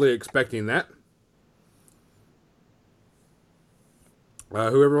not totally expecting that.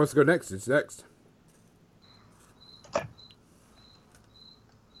 Whoever wants to go next, it's next.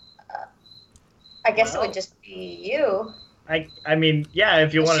 I guess it would just be you. I mean, yeah,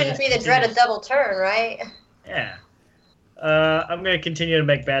 if you It want to. shouldn't be the dread of double turn, right? Yeah. I'm going to continue to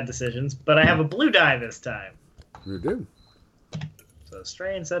make bad decisions, but I have a blue die this time. You do. So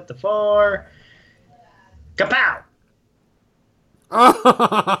strain set to 4. Kapow! Huh.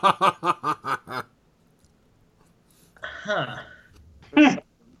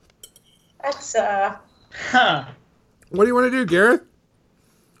 That's Huh. What do you want to do, Gareth?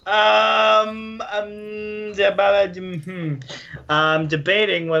 I'm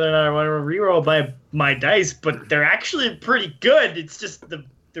debating whether or not I want to reroll my dice, but they're actually pretty good. It's just the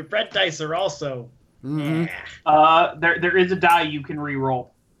red dice are also. Mm-hmm. There is a die you can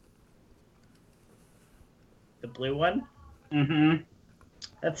re-roll. The blue one? Mm-hmm.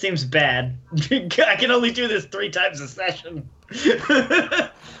 That seems bad. I can only do this 3 times a session.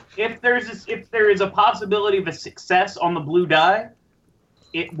 If there is a possibility of a success on the blue die,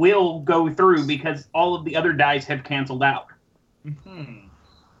 it will go through because all of the other dice have canceled out. Mm-hmm.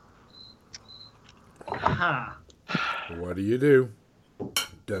 Huh. What do you do?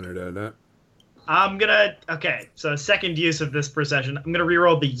 Dun-dun-dun-dun. I'm gonna. Okay, so second use of this procession. I'm gonna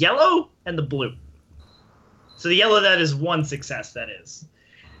reroll the yellow and the blue. So the yellow, that is 1 success, that is.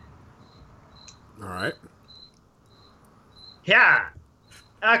 All right. Yeah.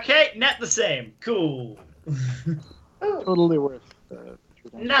 Okay, net the same. Cool. Totally worth.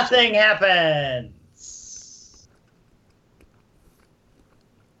 Nothing happens.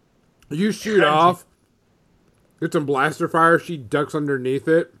 You shoot off. Get some blaster fire. She ducks underneath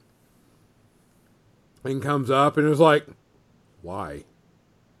it. And comes up and is like, why?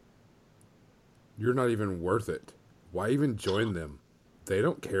 You're not even worth it. Why even join them? They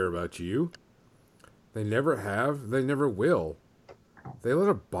don't care about you. They never have. They never will. They let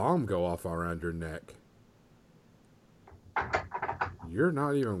a bomb go off around your neck. You're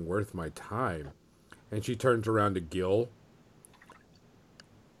not even worth my time. And she turns around to Gil.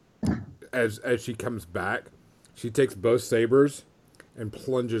 As she comes back, she takes both sabers and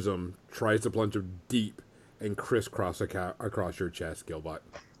plunges them, tries to plunge them deep and crisscross across your chest, Gilbot.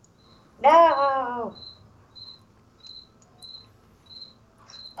 No.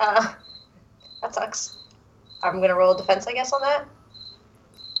 That sucks. I'm gonna roll defense, I guess, on that.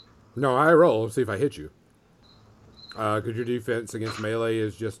 No, I roll. See if I hit you. Because your defense against melee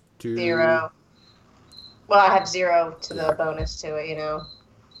is just 2. 0. Well, I have 0 to the bonus to it,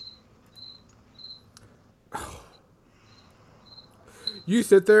 You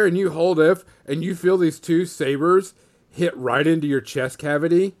sit there and you hold F, and you feel these 2 sabers hit right into your chest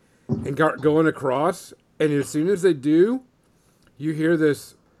cavity and going across. And as soon as they do, you hear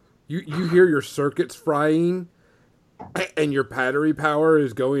this. You hear your circuits frying, and your battery power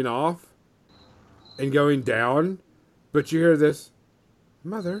is going off and going down. But you hear this,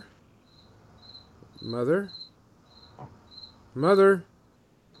 mother.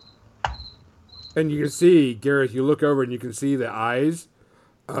 And you can see, Gareth, you look over and you can see the eyes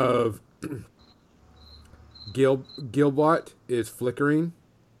of Gilbot is flickering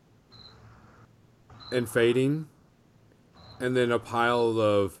and fading. And then a pile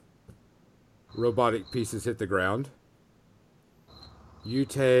of robotic pieces hit the ground. You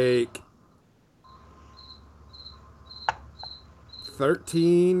take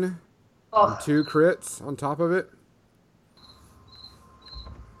 13 and 2 crits on top of it.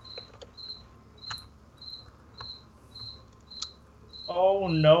 Oh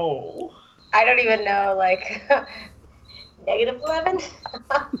no. I don't even know, like, negative 11?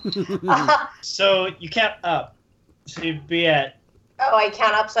 So you count up. So you'd be at Oh, I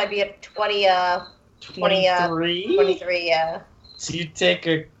count up, so I'd be at 20, 23? 23, yeah. So you take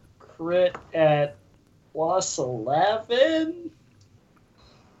a crit at plus 11?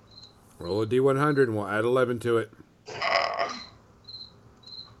 Roll a D100 and we'll add 11 to it.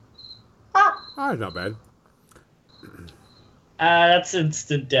 Ah, not bad. That's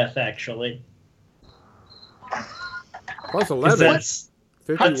instant death, actually. Plus Because 11. that's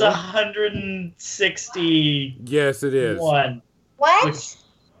 51. 161. Yes, it is. What? Which-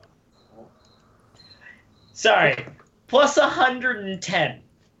 Sorry. Plus 110.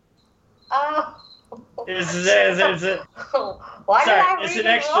 Oh. It's Why sorry, did I read it's an it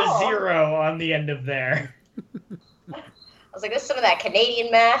extra wrong? 0 on the end of there. I was like, this is some of that Canadian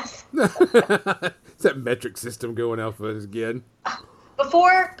math. It's that metric system going off of us again.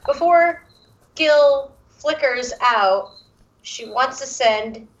 Before Gil flickers out, she wants to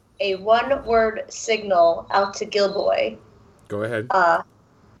send a one-word signal out to Gilboy. Go ahead.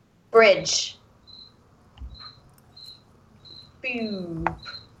 Bridge. Boop.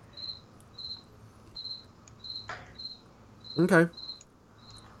 Okay.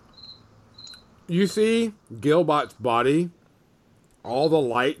 You see Gilbot's body, all the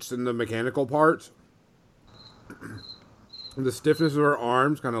lights and the mechanical parts, the stiffness of her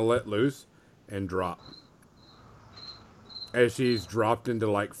arms kind of let loose and drop. As she's dropped into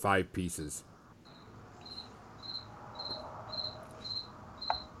like 5 pieces.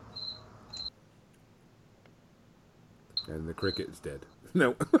 And the cricket is dead.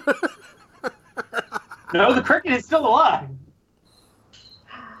 No. No, the cricket is still alive.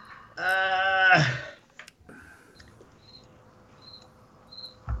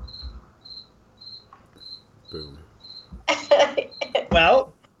 Boom.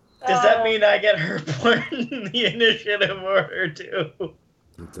 Well, does that mean I get her point in the initiative order too?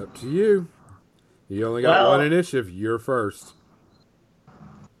 It's up to you. You only got Well- one initiative. You're first.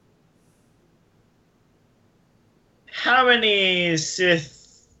 How many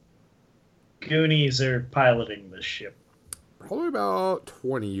Sith Goonies are piloting this ship? Probably about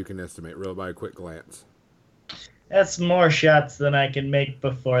 20 you can estimate real by a quick glance. That's more shots than I can make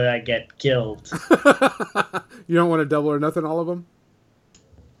before I get killed. You don't want to double or nothing all of them?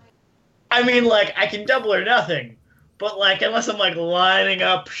 I mean, like, I can double or nothing, but, like, unless I'm, like, lining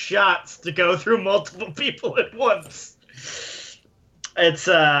up shots to go through multiple people at once, it's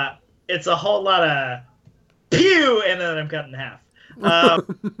a whole lot of pew, and then I'm cut in half.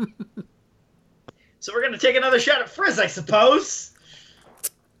 So we're going to take another shot at Frizz, I suppose.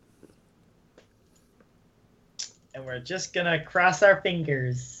 And we're just going to cross our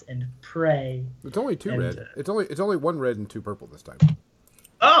fingers and pray. It's only 2 And, red. It's only 1 red and 2 purple this time.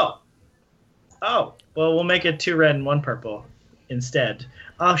 Oh, well, we'll make it 2 red and 1 purple instead.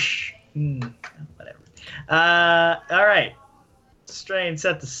 Oh, whatever. All right. Strain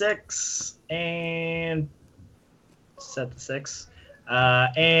set to 6 and set to 6.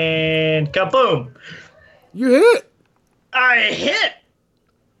 And kaboom! You hit! I hit.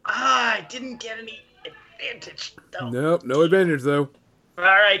 I didn't get any advantage though. Nope, no advantage though. All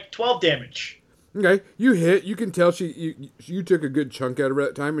right, 12 damage. Okay, you hit. You can tell you took a good chunk out of her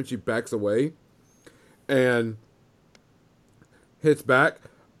that time, and she backs away and hits back.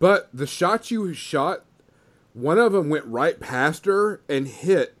 But the shots you shot, one of them went right past her and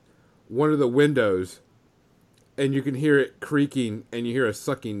hit one of the windows, and you can hear it creaking, and you hear a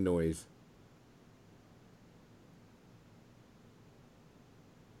sucking noise.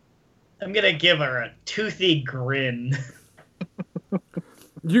 I'm gonna give her a toothy grin.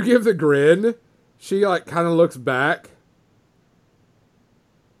 You give the grin. She like kind of looks back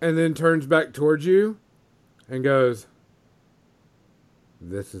and then turns back towards you and goes,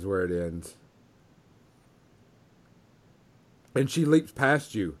 "This is where it ends." And she leaps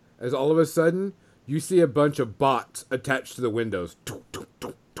past you as all of a sudden you see a bunch of bots attached to the windows.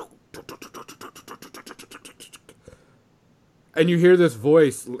 And you hear this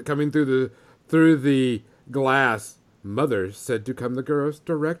voice coming through the glass. "Mother said to come the girl's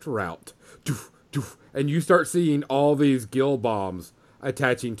direct route." And you start seeing all these gill bombs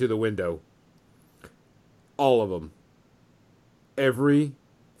attaching to the window. All of them. Every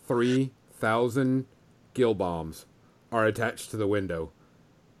 3,000 gill bombs are attached to the window.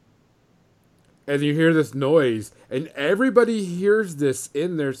 And you hear this noise, and everybody hears this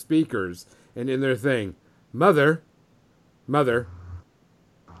in their speakers and in their thing. "Mother, mother,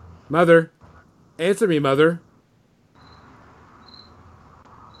 mother, answer me, mother.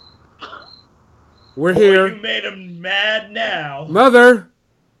 We're here. You made him mad now. Mother!"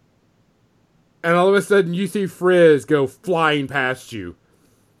 And all of a sudden you see Frizz go flying past you.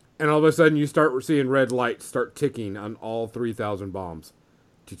 And all of a sudden you start seeing red lights start ticking on all 3,000 bombs.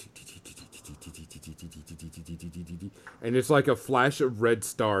 And it's like a flash of red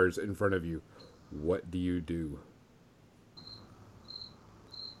stars in front of you. What do you do?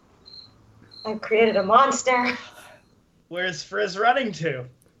 I've created a monster. Where's Frizz running to?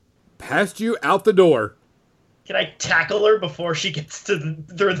 Past you, out the door. Can I tackle her before she gets through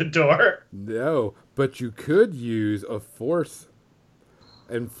the door? No, But you could use a force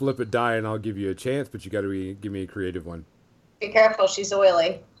and flip a die, and I'll give you a chance. But you got to give me a creative one. Be careful, she's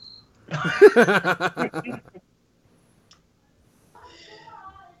oily.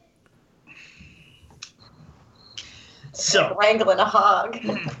 So Wrangling a hog.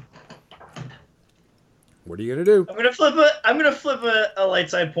 What are you gonna do? I'm gonna flip a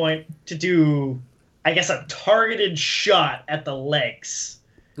light side point to do, I guess, a targeted shot at the legs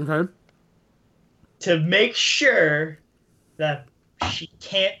Okay. to make sure that she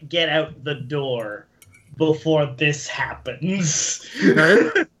can't get out the door before this happens.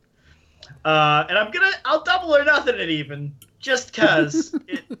 Okay. And I'll double or nothing it even, just cause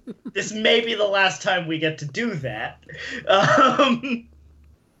this may be the last time we get to do that.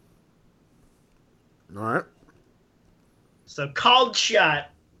 All right. So called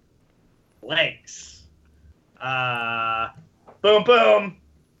shot, legs. Boom, boom.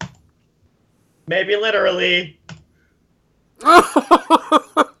 Maybe literally.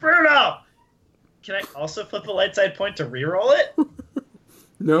 Bruno! Can I also flip a light side point to reroll it?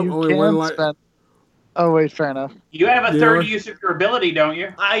 Nope. You Only can one light. spend. Oh wait, fair enough. You have a Yeah. third use of your ability, don't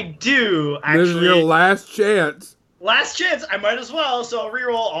you? I do, This is your actually. last chance. Last chance, I might as well, so I'll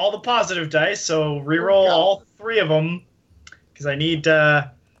reroll all the positive dice. So reroll all 3 of them, because I need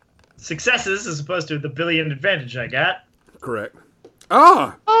successes as opposed to the billion advantage I got. Correct.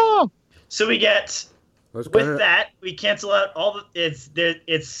 Ah. Oh, So we get, Let's cut with it that, we cancel out all the,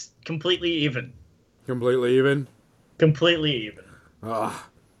 it's completely even. completely even. Completely even. Ah.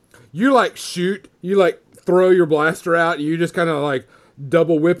 You like shoot. You like throw your blaster out. And you just kind of like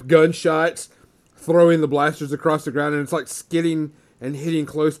double whip gunshots, throwing the blasters across the ground, and it's like skidding and hitting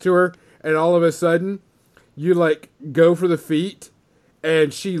close to her. And all of a sudden, you like go for the feet,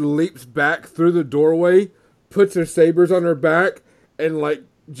 and she leaps back through the doorway, puts her sabers on her back, and like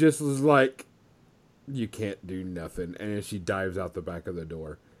just is like, you can't do nothing. And then she dives out the back of the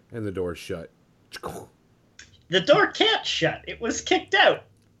door, and the door's shut. The door can't shut. It was kicked out.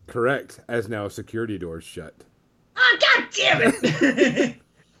 Correct, as now a security door's shut. Oh, God damn it!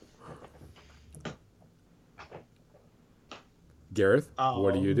 Gareth,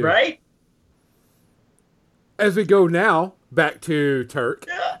 what do you do? Right? As we go now back to Turk.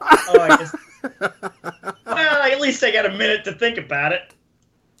 Oh, I guess. Well, at least I got a minute to think about it.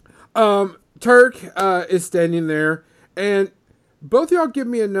 Turk is standing there, and both y'all give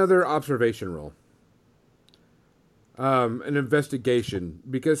me another observation roll. An investigation,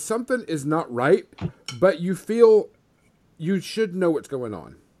 because something is not right, but you feel you should know what's going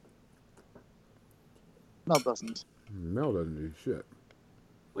on. Mel doesn't. Mel doesn't do shit.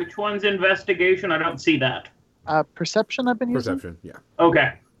 Which one's investigation? I don't see that. Perception I've been using. Perception, yeah.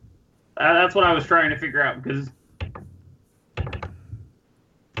 Okay. That's what I was trying to figure out, because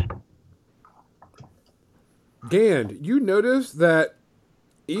Gand, you notice that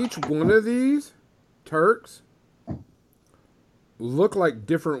each one of these Turks look like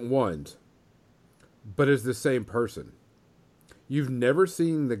different ones, but is the same person. You've never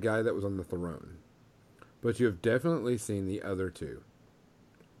seen the guy that was on the throne, but you have definitely seen the other two.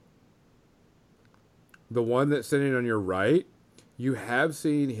 The one that's sitting on your right, you have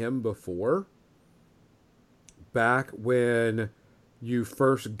seen him before, back when you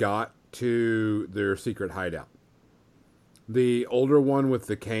first got to their secret hideout. The older one with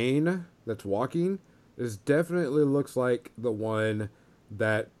the cane that's walking definitely looks like the one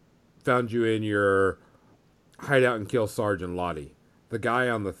that found you in your hideout and killed Sergeant Lottie. The guy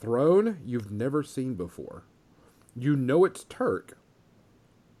on the throne you've never seen before. You know it's Turk,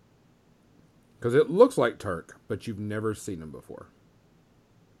 because it looks like Turk, but you've never seen him before.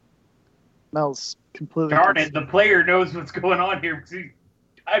 Mel's completely. darn it, the player knows what's going on here.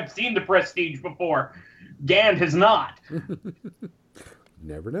 I've seen the Prestige before. Gand has not.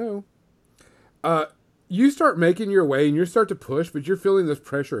 Never know. You start making your way and you start to push, but you're feeling this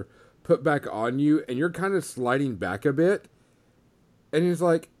pressure put back on you, and you're kind of sliding back a bit. And he's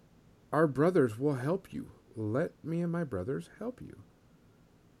like, our brothers will help you. Let me and my brothers help you.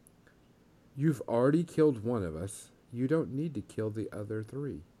 You've already killed one of us. You don't need to kill the other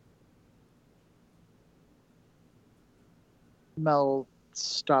 3. Mel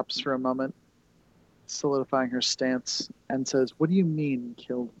stops for a moment, solidifying her stance, and says, "What do you mean,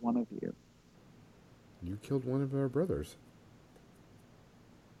 killed one of you?" You killed one of our brothers.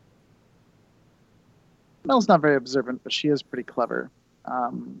 Mel's not very observant, but she is pretty clever.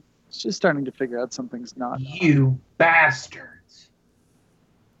 She's starting to figure out something's not. You bastards.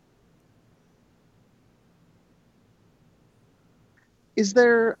 Is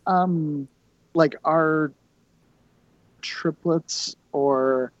there, like, are triplets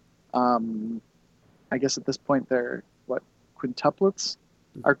or I guess at this point they're, what, quintuplets?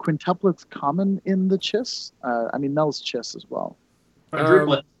 Are quintuplets common in the Chiss? I mean, Mel's Chiss as well.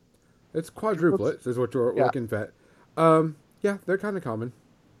 Quadruplet. It's quadruplets is what you're looking at. Yeah, they're kind of common.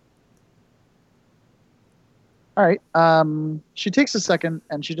 All right. She takes a second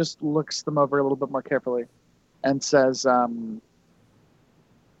and she just looks them over a little bit more carefully and says,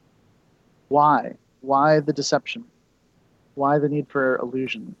 why? Why the deception? Why the need for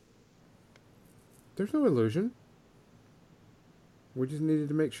illusion? There's no illusion. We just needed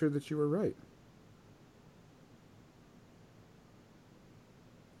to make sure that you were right.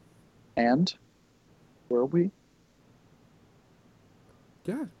 And? Were we?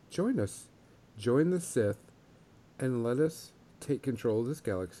 Yeah, join us. Join the Sith and let us take control of this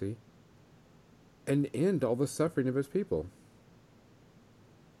galaxy and end all the suffering of its people.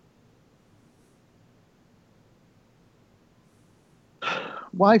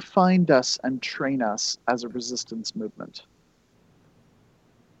 Why find us and train us as a resistance movement?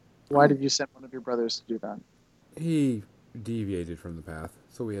 Why did you send one of your brothers to do that? He deviated from the path,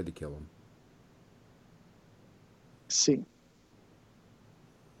 so we had to kill him. See.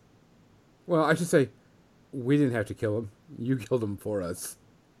 Well, I should say, we didn't have to kill him. You killed him for us.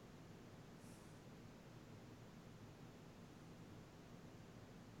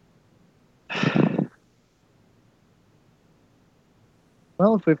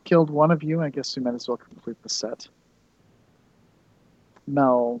 Well, if we've killed one of you, I guess we might as well complete the set.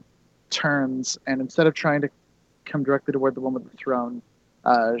 Mel turns, and instead of trying to come directly toward the one with the throne,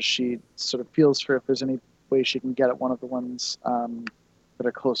 she sort of feels for if there's any way she can get at one of the ones that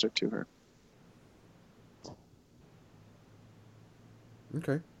are closer to her.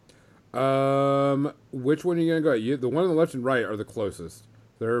 Okay. Which one are you going to go at? The one on the left and right are the closest.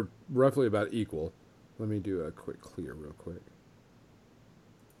 They're roughly about equal. Let me do a quick clear real quick.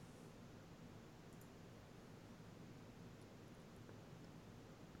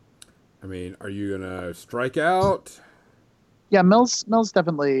 I mean, are you going to strike out? Yeah, Mel's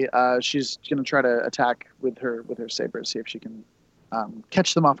definitely, she's going to try to attack with her saber, see if she can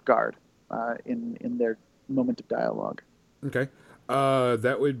catch them off guard in their moment of dialogue. Okay.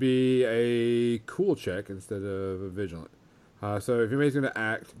 That would be a cool check instead of a vigilant. So if anybody's going to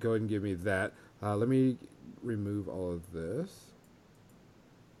act, go ahead and give me that. Let me remove all of this.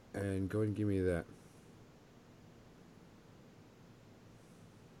 And go ahead and give me that.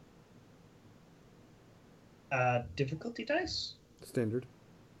 Difficulty dice? Standard.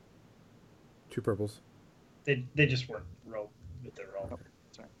 2 purples. They just weren't rolled with their roll. Oh,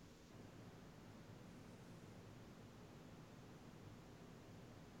 sorry.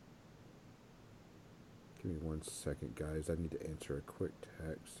 Give me 1 second, guys. I need to answer a quick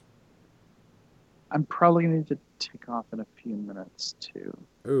text. I'm probably going to need to take off in a few minutes, too.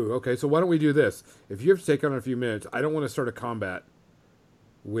 Ooh, okay. So why don't we do this? If you have to take on a few minutes, I don't want to start a combat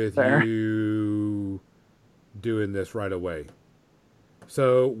with Fair. you doing this right away.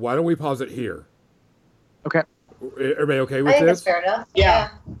 So why don't we pause it here? Okay. Everybody okay I with think that's this? fair enough. Yeah.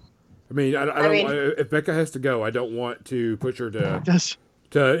 I mean, I don't. If Becca has to go, I don't want to push her Just,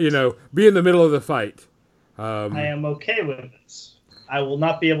 to be in the middle of the fight. I am okay with this. I will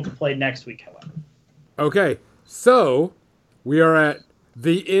not be able to play next week, however. Okay, so we are at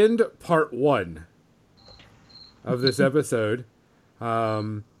the end, part 1 of this episode.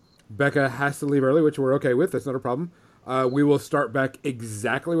 Becca has to leave early, which we're okay with. That's not a problem. We will start back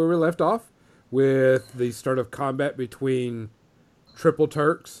exactly where we left off with the start of combat between Triple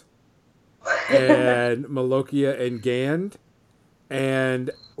Turks and Malokia and Gand.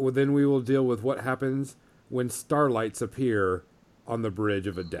 And then we will deal with what happens when starlights appear on the bridge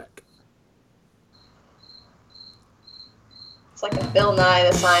of a deck. It's like a Bill Nye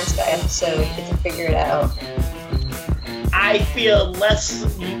the Science Guy episode. You get to figure it out. I feel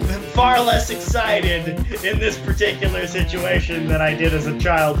far less excited in this particular situation than I did as a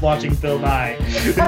child watching Bill Nye.